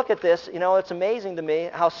as we look at this, it's amazing to me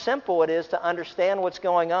how simple it is to understand what's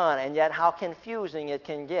going on, and yet how confusing it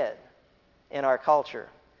can get in our culture.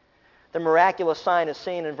 The miraculous sign is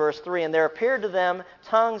seen in verse 3, and there appeared to them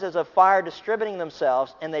tongues as of fire distributing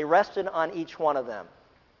themselves, and they rested on each one of them.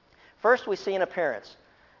 First, we see an appearance.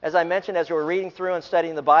 As I mentioned, as we were reading through and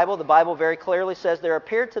studying the Bible very clearly says there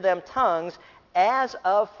appeared to them tongues as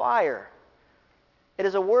of fire. It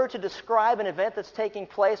is a word to describe an event that's taking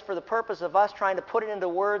place for the purpose of us trying to put it into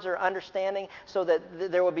words or understanding, so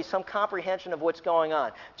that there would be some comprehension of what's going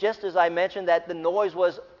on. Just as I mentioned that the noise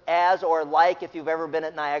was as or like if you've ever been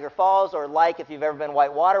at Niagara Falls, or like if you've ever been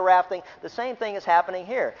whitewater rafting, the same thing is happening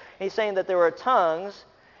here. He's saying that there were tongues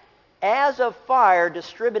as of fire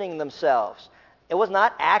distributing themselves. It was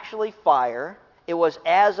not actually fire. It was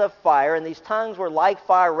as of fire, and these tongues were like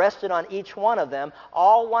fire, rested on each one of them,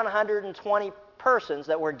 all 120 persons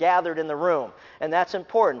that were gathered in the room. And that's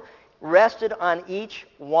important. Rested on each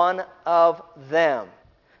one of them.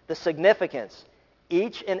 The significance: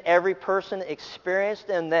 each and every person experienced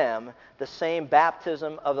in them the same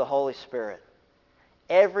baptism of the Holy Spirit.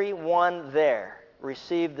 Everyone there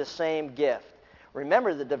received the same gift.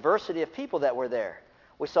 Remember the diversity of people that were there.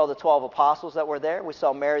 We saw the 12 apostles that were there. We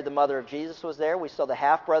saw Mary, the mother of Jesus, was there. We saw the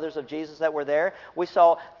half-brothers of Jesus that were there. We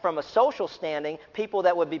saw, from a social standing, people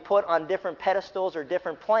that would be put on different pedestals or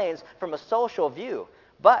different planes from a social view.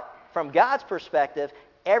 But from God's perspective,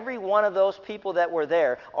 every one of those people that were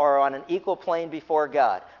there are on an equal plane before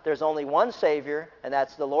God. There's only one Savior, and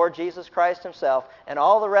that's the Lord Jesus Christ himself, and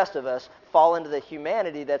all the rest of us fall into the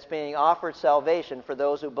humanity that's being offered salvation for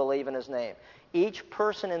those who believe in his name. Each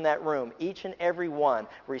person in that room, each and every one,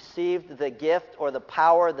 received the gift or the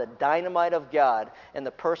power, the dynamite of God in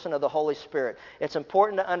the person of the Holy Spirit. It's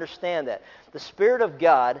important to understand that. The Spirit of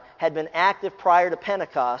God had been active prior to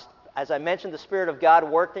Pentecost. As I mentioned, the Spirit of God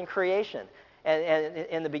worked in creation. And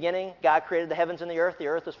in the beginning, God created the heavens and the earth. The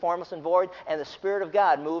earth was formless and void, and the Spirit of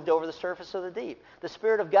God moved over the surface of the deep. The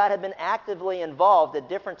Spirit of God had been actively involved at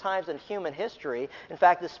different times in human history. In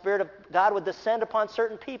fact, the Spirit of God would descend upon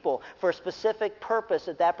certain people for a specific purpose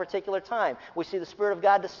at that particular time. We see the Spirit of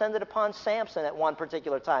God descended upon Samson at one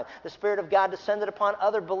particular time. The Spirit of God descended upon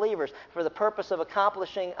other believers for the purpose of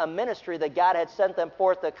accomplishing a ministry that God had sent them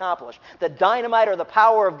forth to accomplish. The dynamite or the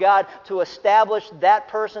power of God to establish that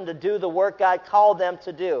person to do the work God called them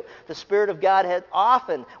to do. The Spirit of God had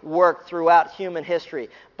often worked throughout human history.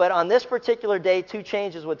 But on this particular day, two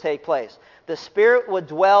changes would take place. The Spirit would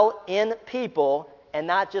dwell in people and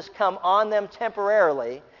not just come on them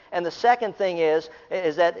temporarily. And the second thing is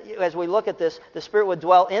that as we look at this, the Spirit would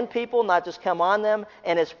dwell in people, not just come on them,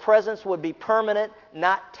 and His presence would be permanent,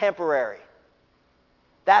 not temporary.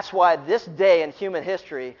 That's why this day in human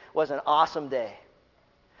history was an awesome day.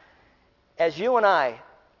 As you and I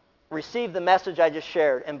receive the message I just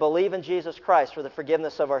shared and believe in Jesus Christ for the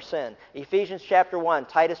forgiveness of our sin. Ephesians chapter 1,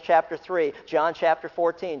 Titus chapter 3, John chapter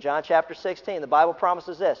 14, John chapter 16. The Bible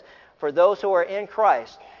promises this. For those who are in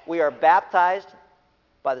Christ, we are baptized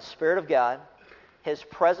by the Spirit of God. His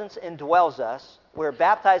presence indwells us. We're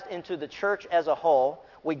baptized into the church as a whole.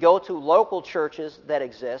 We go to local churches that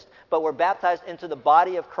exist, but we're baptized into the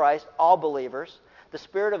body of Christ, all believers. The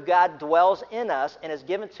Spirit of God dwells in us and is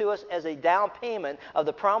given to us as a down payment of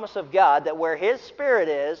the promise of God that where His Spirit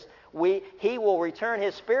is, He will return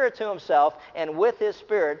His Spirit to Himself, and with His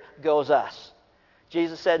Spirit goes us.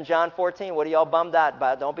 Jesus said in John 14, what are y'all bummed out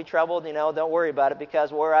about? Don't be troubled, don't worry about it,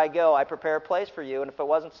 because where I go, I prepare a place for you, and if it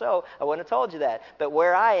wasn't so, I wouldn't have told you that. But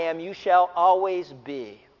where I am, you shall always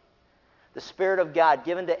be. The Spirit of God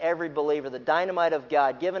given to every believer, the dynamite of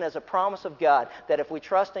God given as a promise of God, that if we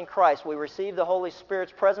trust in Christ, we receive the Holy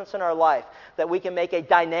Spirit's presence in our life, that we can make a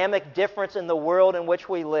dynamic difference in the world in which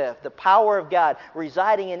we live. The power of God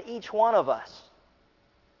residing in each one of us,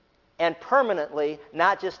 and permanently,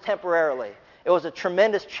 not just temporarily. It was a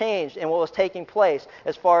tremendous change in what was taking place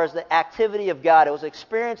as far as the activity of God. It was an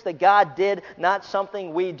experience that God did, not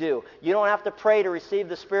something we do. You don't have to pray to receive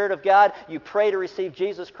the Spirit of God. You pray to receive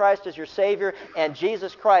Jesus Christ as your Savior, and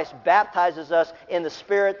Jesus Christ baptizes us in the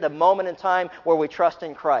Spirit the moment in time where we trust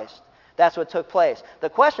in Christ. That's what took place.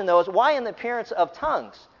 The question, though, is why in the appearance of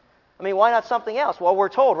tongues? Why not something else? Well, we're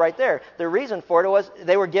told right there. The reason for it was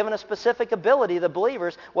they were given a specific ability, the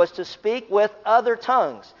believers, was to speak with other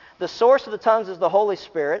tongues. The source of the tongues is the Holy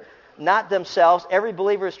Spirit, not themselves. Every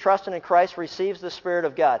believer who's trusting in Christ receives the Spirit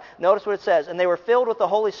of God. Notice what it says. And they were filled with the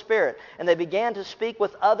Holy Spirit, and they began to speak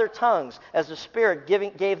with other tongues as the Spirit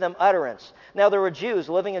gave them utterance. Now there were Jews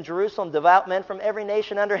living in Jerusalem, devout men from every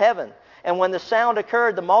nation under heaven. And when the sound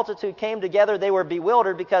occurred, the multitude came together. They were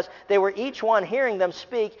bewildered because they were each one hearing them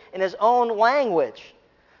speak in his own language.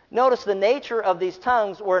 Notice the nature of these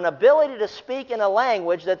tongues were an ability to speak in a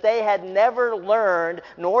language that they had never learned,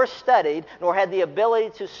 nor studied, nor had the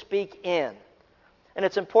ability to speak in. And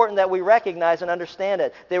it's important that we recognize and understand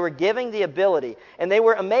it. They were giving the ability, and they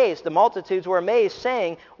were amazed. The multitudes were amazed,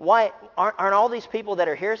 saying, "Why aren't all these people that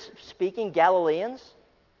are here speaking Galileans?"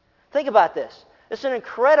 Think about this. It's an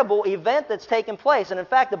incredible event that's taken place. And in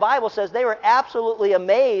fact, the Bible says they were absolutely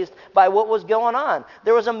amazed by what was going on.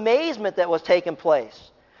 There was amazement that was taking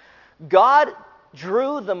place. God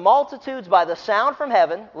drew the multitudes by the sound from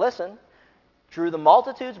heaven. Listen, drew the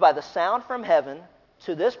multitudes by the sound from heaven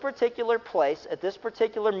to this particular place at this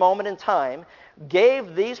particular moment in time,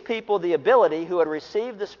 gave these people the ability who had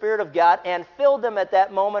received the Spirit of God and filled them at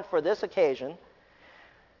that moment for this occasion,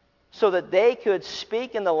 so that they could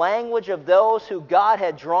speak in the language of those who God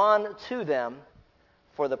had drawn to them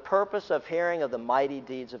for the purpose of hearing of the mighty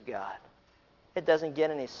deeds of God. It doesn't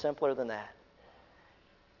get any simpler than that.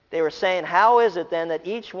 They were saying, how is it then that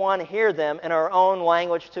each one hear them in our own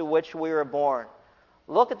language to which we were born?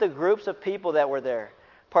 Look at the groups of people that were there.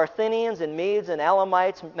 Parthians and Medes and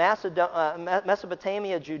Elamites,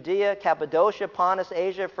 Mesopotamia, Judea, Cappadocia, Pontus,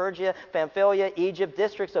 Asia, Phrygia, Pamphylia, Egypt,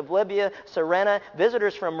 districts of Libya, Cyrene,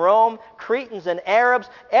 visitors from Rome, Cretans and Arabs.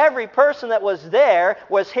 Every person that was there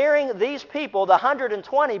was hearing these people, the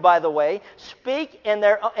 120 by the way, speak in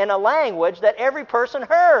a language that every person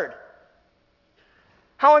heard.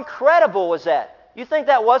 How incredible was that? You think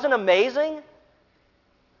that wasn't amazing?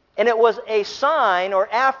 And it was a sign or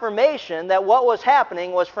affirmation that what was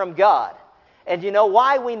happening was from God. And you know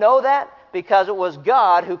why we know that? Because it was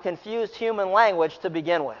God who confused human language to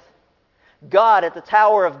begin with. God at the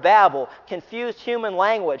Tower of Babel confused human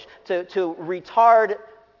language to retard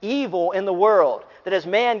evil in the world. That as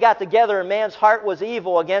man got together and man's heart was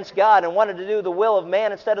evil against God and wanted to do the will of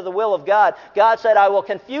man instead of the will of God, God said, I will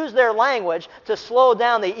confuse their language to slow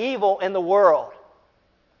down the evil in the world.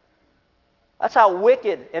 That's how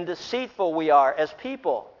wicked and deceitful we are as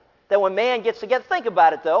people. That when man gets together, think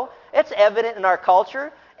about it though, it's evident in our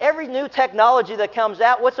culture. Every new technology that comes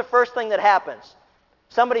out, what's the first thing that happens?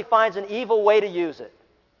 Somebody finds an evil way to use it.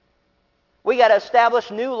 We got to establish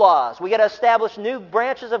new laws. We got to establish new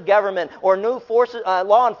branches of government or new forces,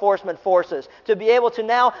 law enforcement forces to be able to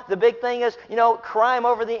now, the big thing is, crime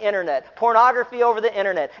over the internet, pornography over the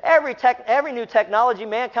internet. Every new technology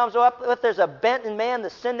man comes up with, there's a bent in man, the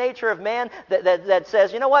sin nature of man that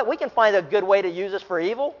says, you know what, we can find a good way to use this for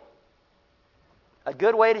evil. A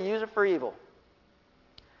good way to use it for evil.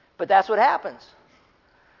 But that's what happens.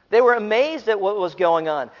 They were amazed at what was going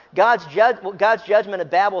on. God's judgment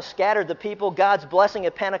at Babel scattered the people. God's blessing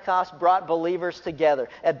at Pentecost brought believers together.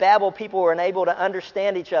 At Babel, people were unable to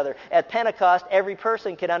understand each other. At Pentecost, every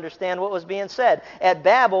person could understand what was being said. At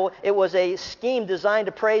Babel, it was a scheme designed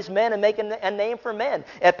to praise men and make a name for men.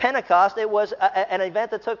 At Pentecost, it was an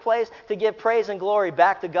event that took place to give praise and glory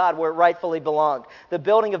back to God where it rightfully belonged. The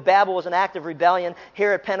building of Babel was an act of rebellion.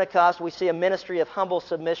 Here at Pentecost, we see a ministry of humble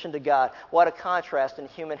submission to God. What a contrast in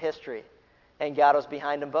human history. And God was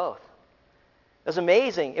behind them both. It was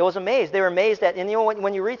amazing. It was amazed. They were amazed at, and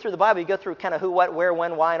when you read through the Bible, you go through kind of who, what, where,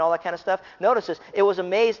 when, why, and all that kind of stuff. Notice this. They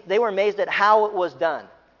were amazed at how it was done.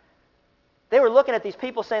 They were looking at these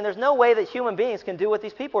people saying, there's no way that human beings can do what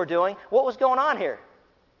these people are doing. What was going on here?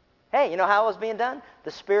 Hey, you know how it was being done?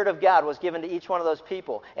 The Spirit of God was given to each one of those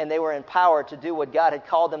people, and they were empowered to do what God had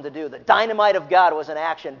called them to do. The dynamite of God was in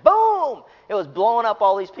action. Boom! It was blowing up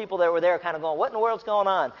all these people that were there kind of going, what in the world's going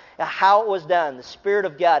on? How it was done, the Spirit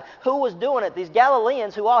of God. Who was doing it? These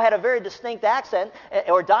Galileans who all had a very distinct accent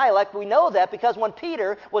or dialect. We know that because when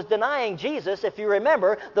Peter was denying Jesus, if you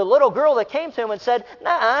remember, the little girl that came to him and said,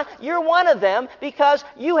 nah, you're one of them because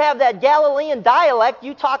you have that Galilean dialect.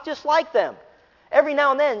 You talk just like them. Every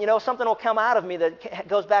now and then, something will come out of me that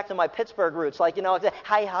goes back to my Pittsburgh roots, like,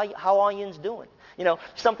 hi, how are yous doing?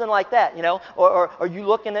 Something like that, or are you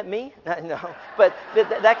looking at me? No, but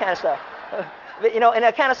that kind of stuff. And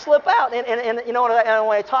I kind of slip out. And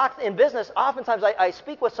when I talk in business, oftentimes I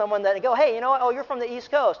speak with someone that go, hey, you're from the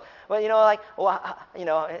East Coast. Well,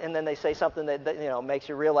 and then they say something that makes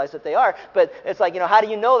you realize that they are. But it's like, how do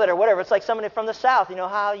you know that or whatever? It's like somebody from the South,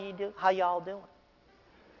 how y'all doing?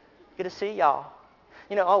 Good to see y'all.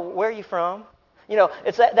 Where are you from?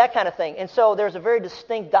 It's that kind of thing. And so there's a very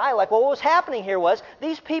distinct dialect. Well, what was happening here was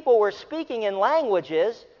these people were speaking in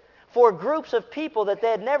languages for groups of people that they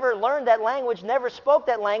had never learned that language, never spoke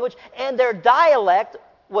that language, and their dialect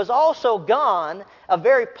was also gone, a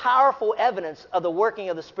very powerful evidence of the working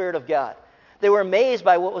of the Spirit of God. They were amazed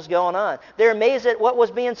by what was going on. They were amazed at what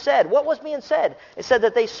was being said. What was being said? It said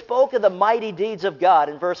that they spoke of the mighty deeds of God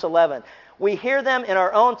in verse 11. We hear them in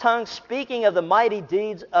our own tongue speaking of the mighty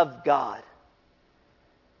deeds of God.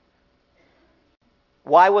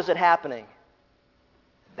 Why was it happening?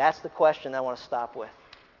 That's the question I want to stop with.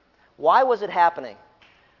 Why was it happening?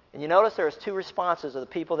 And you notice there was two responses of the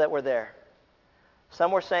people that were there.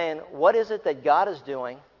 Some were saying, what is it that God is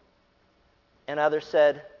doing? And others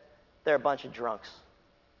said, they're a bunch of drunks.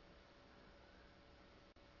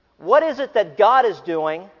 What is it that God is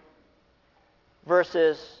doing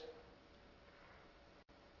versus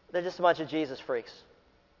they're just a bunch of Jesus freaks?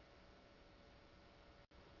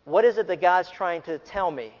 What is it that God's trying to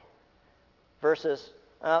tell me versus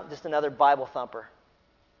just another Bible thumper?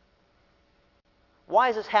 Why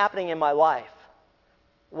is this happening in my life?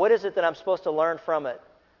 What is it that I'm supposed to learn from it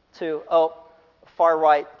to,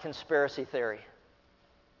 far-right conspiracy theory?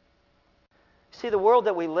 See, the world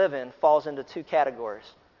that we live in falls into two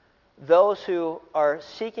categories. Those who are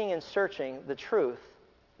seeking and searching the truth,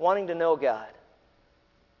 wanting to know God.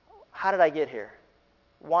 How did I get here?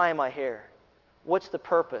 Why am I here? What's the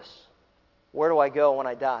purpose? Where do I go when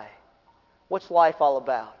I die? What's life all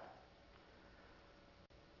about?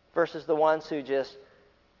 versus the ones who just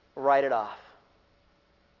write it off.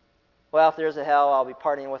 Well, if there's a hell, I'll be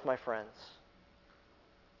partying with my friends.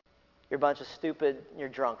 You're a bunch of stupid, you're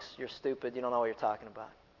drunks, you're stupid, you don't know what you're talking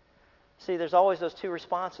about. See, there's always those two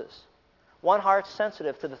responses. One heart's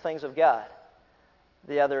sensitive to the things of God.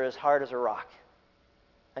 The other is hard as a rock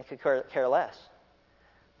and could care less.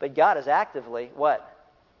 But God is actively, what?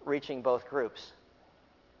 Reaching both groups.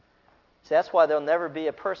 See, that's why there'll never be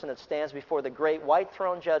a person that stands before the great white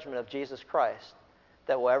throne judgment of Jesus Christ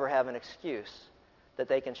that will ever have an excuse that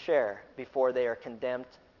they can share before they are condemned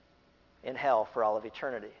in hell for all of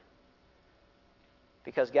eternity.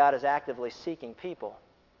 Because God is actively seeking people,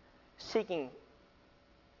 seeking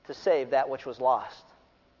to save that which was lost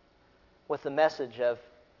with the message of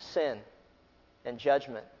sin and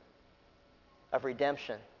judgment, of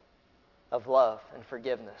redemption, of love and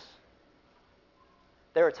forgiveness.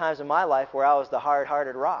 There were times in my life where I was the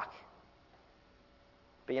hard-hearted rock.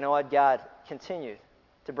 But you know what? God continued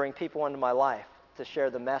to bring people into my life to share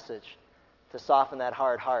the message, to soften that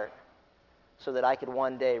hard heart, so that I could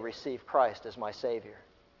one day receive Christ as my Savior.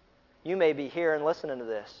 You may be here and listening to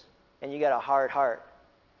this, and you got a hard heart.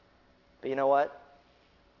 But you know what?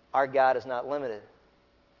 Our God is not limited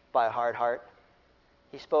by a hard heart.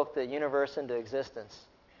 He spoke the universe into existence.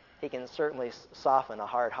 He can certainly soften a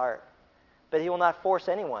hard heart. But He will not force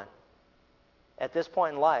anyone at this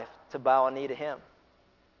point in life to bow a knee to Him.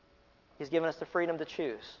 He's given us the freedom to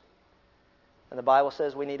choose. And the Bible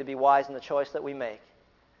says we need to be wise in the choice that we make.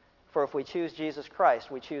 For if we choose Jesus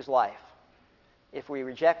Christ, we choose life. If we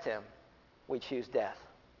reject Him, we choose death.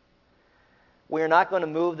 We are not going to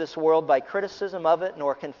move this world by criticism of it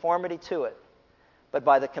nor conformity to it, but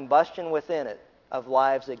by the combustion within it of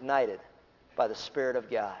lives ignited by the Spirit of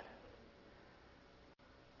God.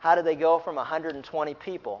 How did they go from 120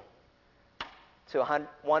 people to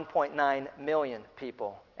 1.9 million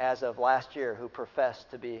people as of last year who profess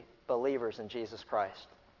to be believers in Jesus Christ?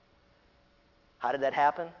 How did that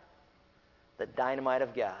happen? The dynamite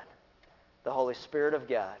of God, the Holy Spirit of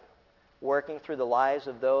God, working through the lives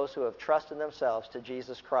of those who have trusted themselves to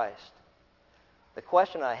Jesus Christ. The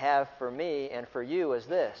question I have for me and for you is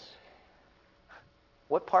this: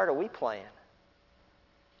 what part are we playing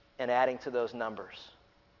in adding to those numbers?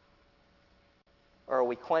 Or are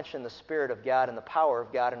we quenching the Spirit of God and the power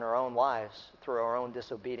of God in our own lives through our own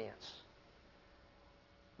disobedience?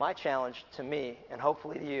 My challenge to me, and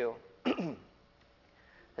hopefully to you,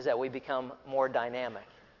 is that we become more dynamic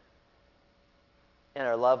in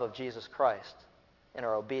our love of Jesus Christ and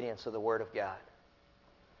our obedience to the Word of God.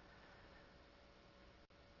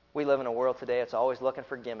 We live in a world today that's always looking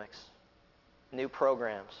for gimmicks, new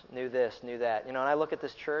programs, new this, new that. You know, and I look at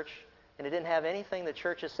this church, and it didn't have anything that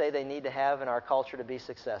churches say they need to have in our culture to be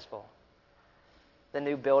successful. The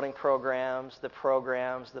new building programs, the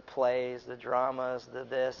plays, the dramas, the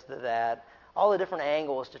this, the that, all the different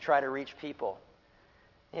angles to try to reach people.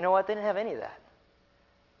 You know what? They didn't have any of that.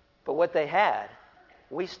 But what they had,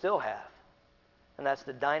 we still have. And that's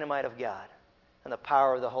the dynamite of God and the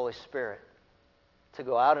power of the Holy Spirit to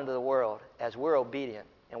go out into the world as we're obedient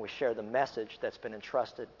and we share the message that's been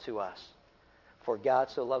entrusted to us. For God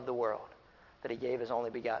so loved the world that He gave His only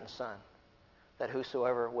begotten Son, that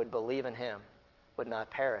whosoever would believe in Him would not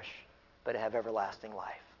perish, but have everlasting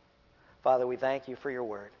life. Father, we thank You for Your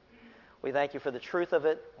Word. We thank You for the truth of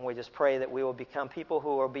it, and we just pray that we will become people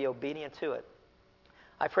who will be obedient to it.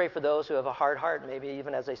 I pray for those who have a hard heart, maybe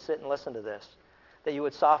even as they sit and listen to this, that You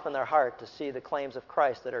would soften their heart to see the claims of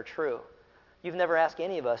Christ that are true. You've never asked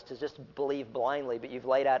any of us to just believe blindly, but You've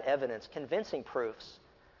laid out evidence, convincing proofs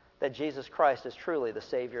that Jesus Christ is truly the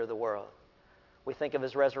Savior of the world. We think of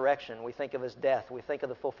His resurrection. We think of His death. We think of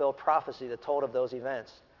the fulfilled prophecy that told of those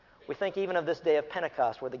events. We think even of this day of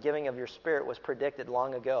Pentecost, where the giving of Your Spirit was predicted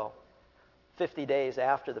long ago. 50 days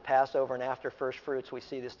after the Passover and after first fruits, we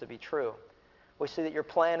see this to be true. We see that Your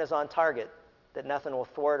plan is on target, that nothing will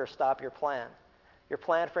thwart or stop Your plan. Your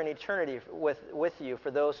plan for an eternity with You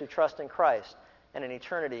for those who trust in Christ, and an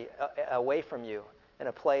eternity away from You in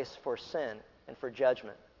a place for sin and for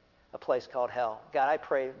judgment, a place called hell. God, I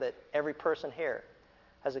pray that every person here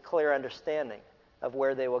has a clear understanding of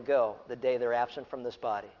where they will go the day they're absent from this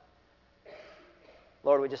body.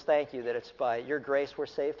 Lord, we just thank You that it's by Your grace we're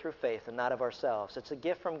saved through faith and not of ourselves. It's a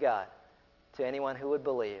gift from God to anyone who would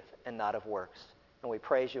believe and not of works. And we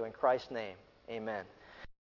praise You in Christ's name. Amen.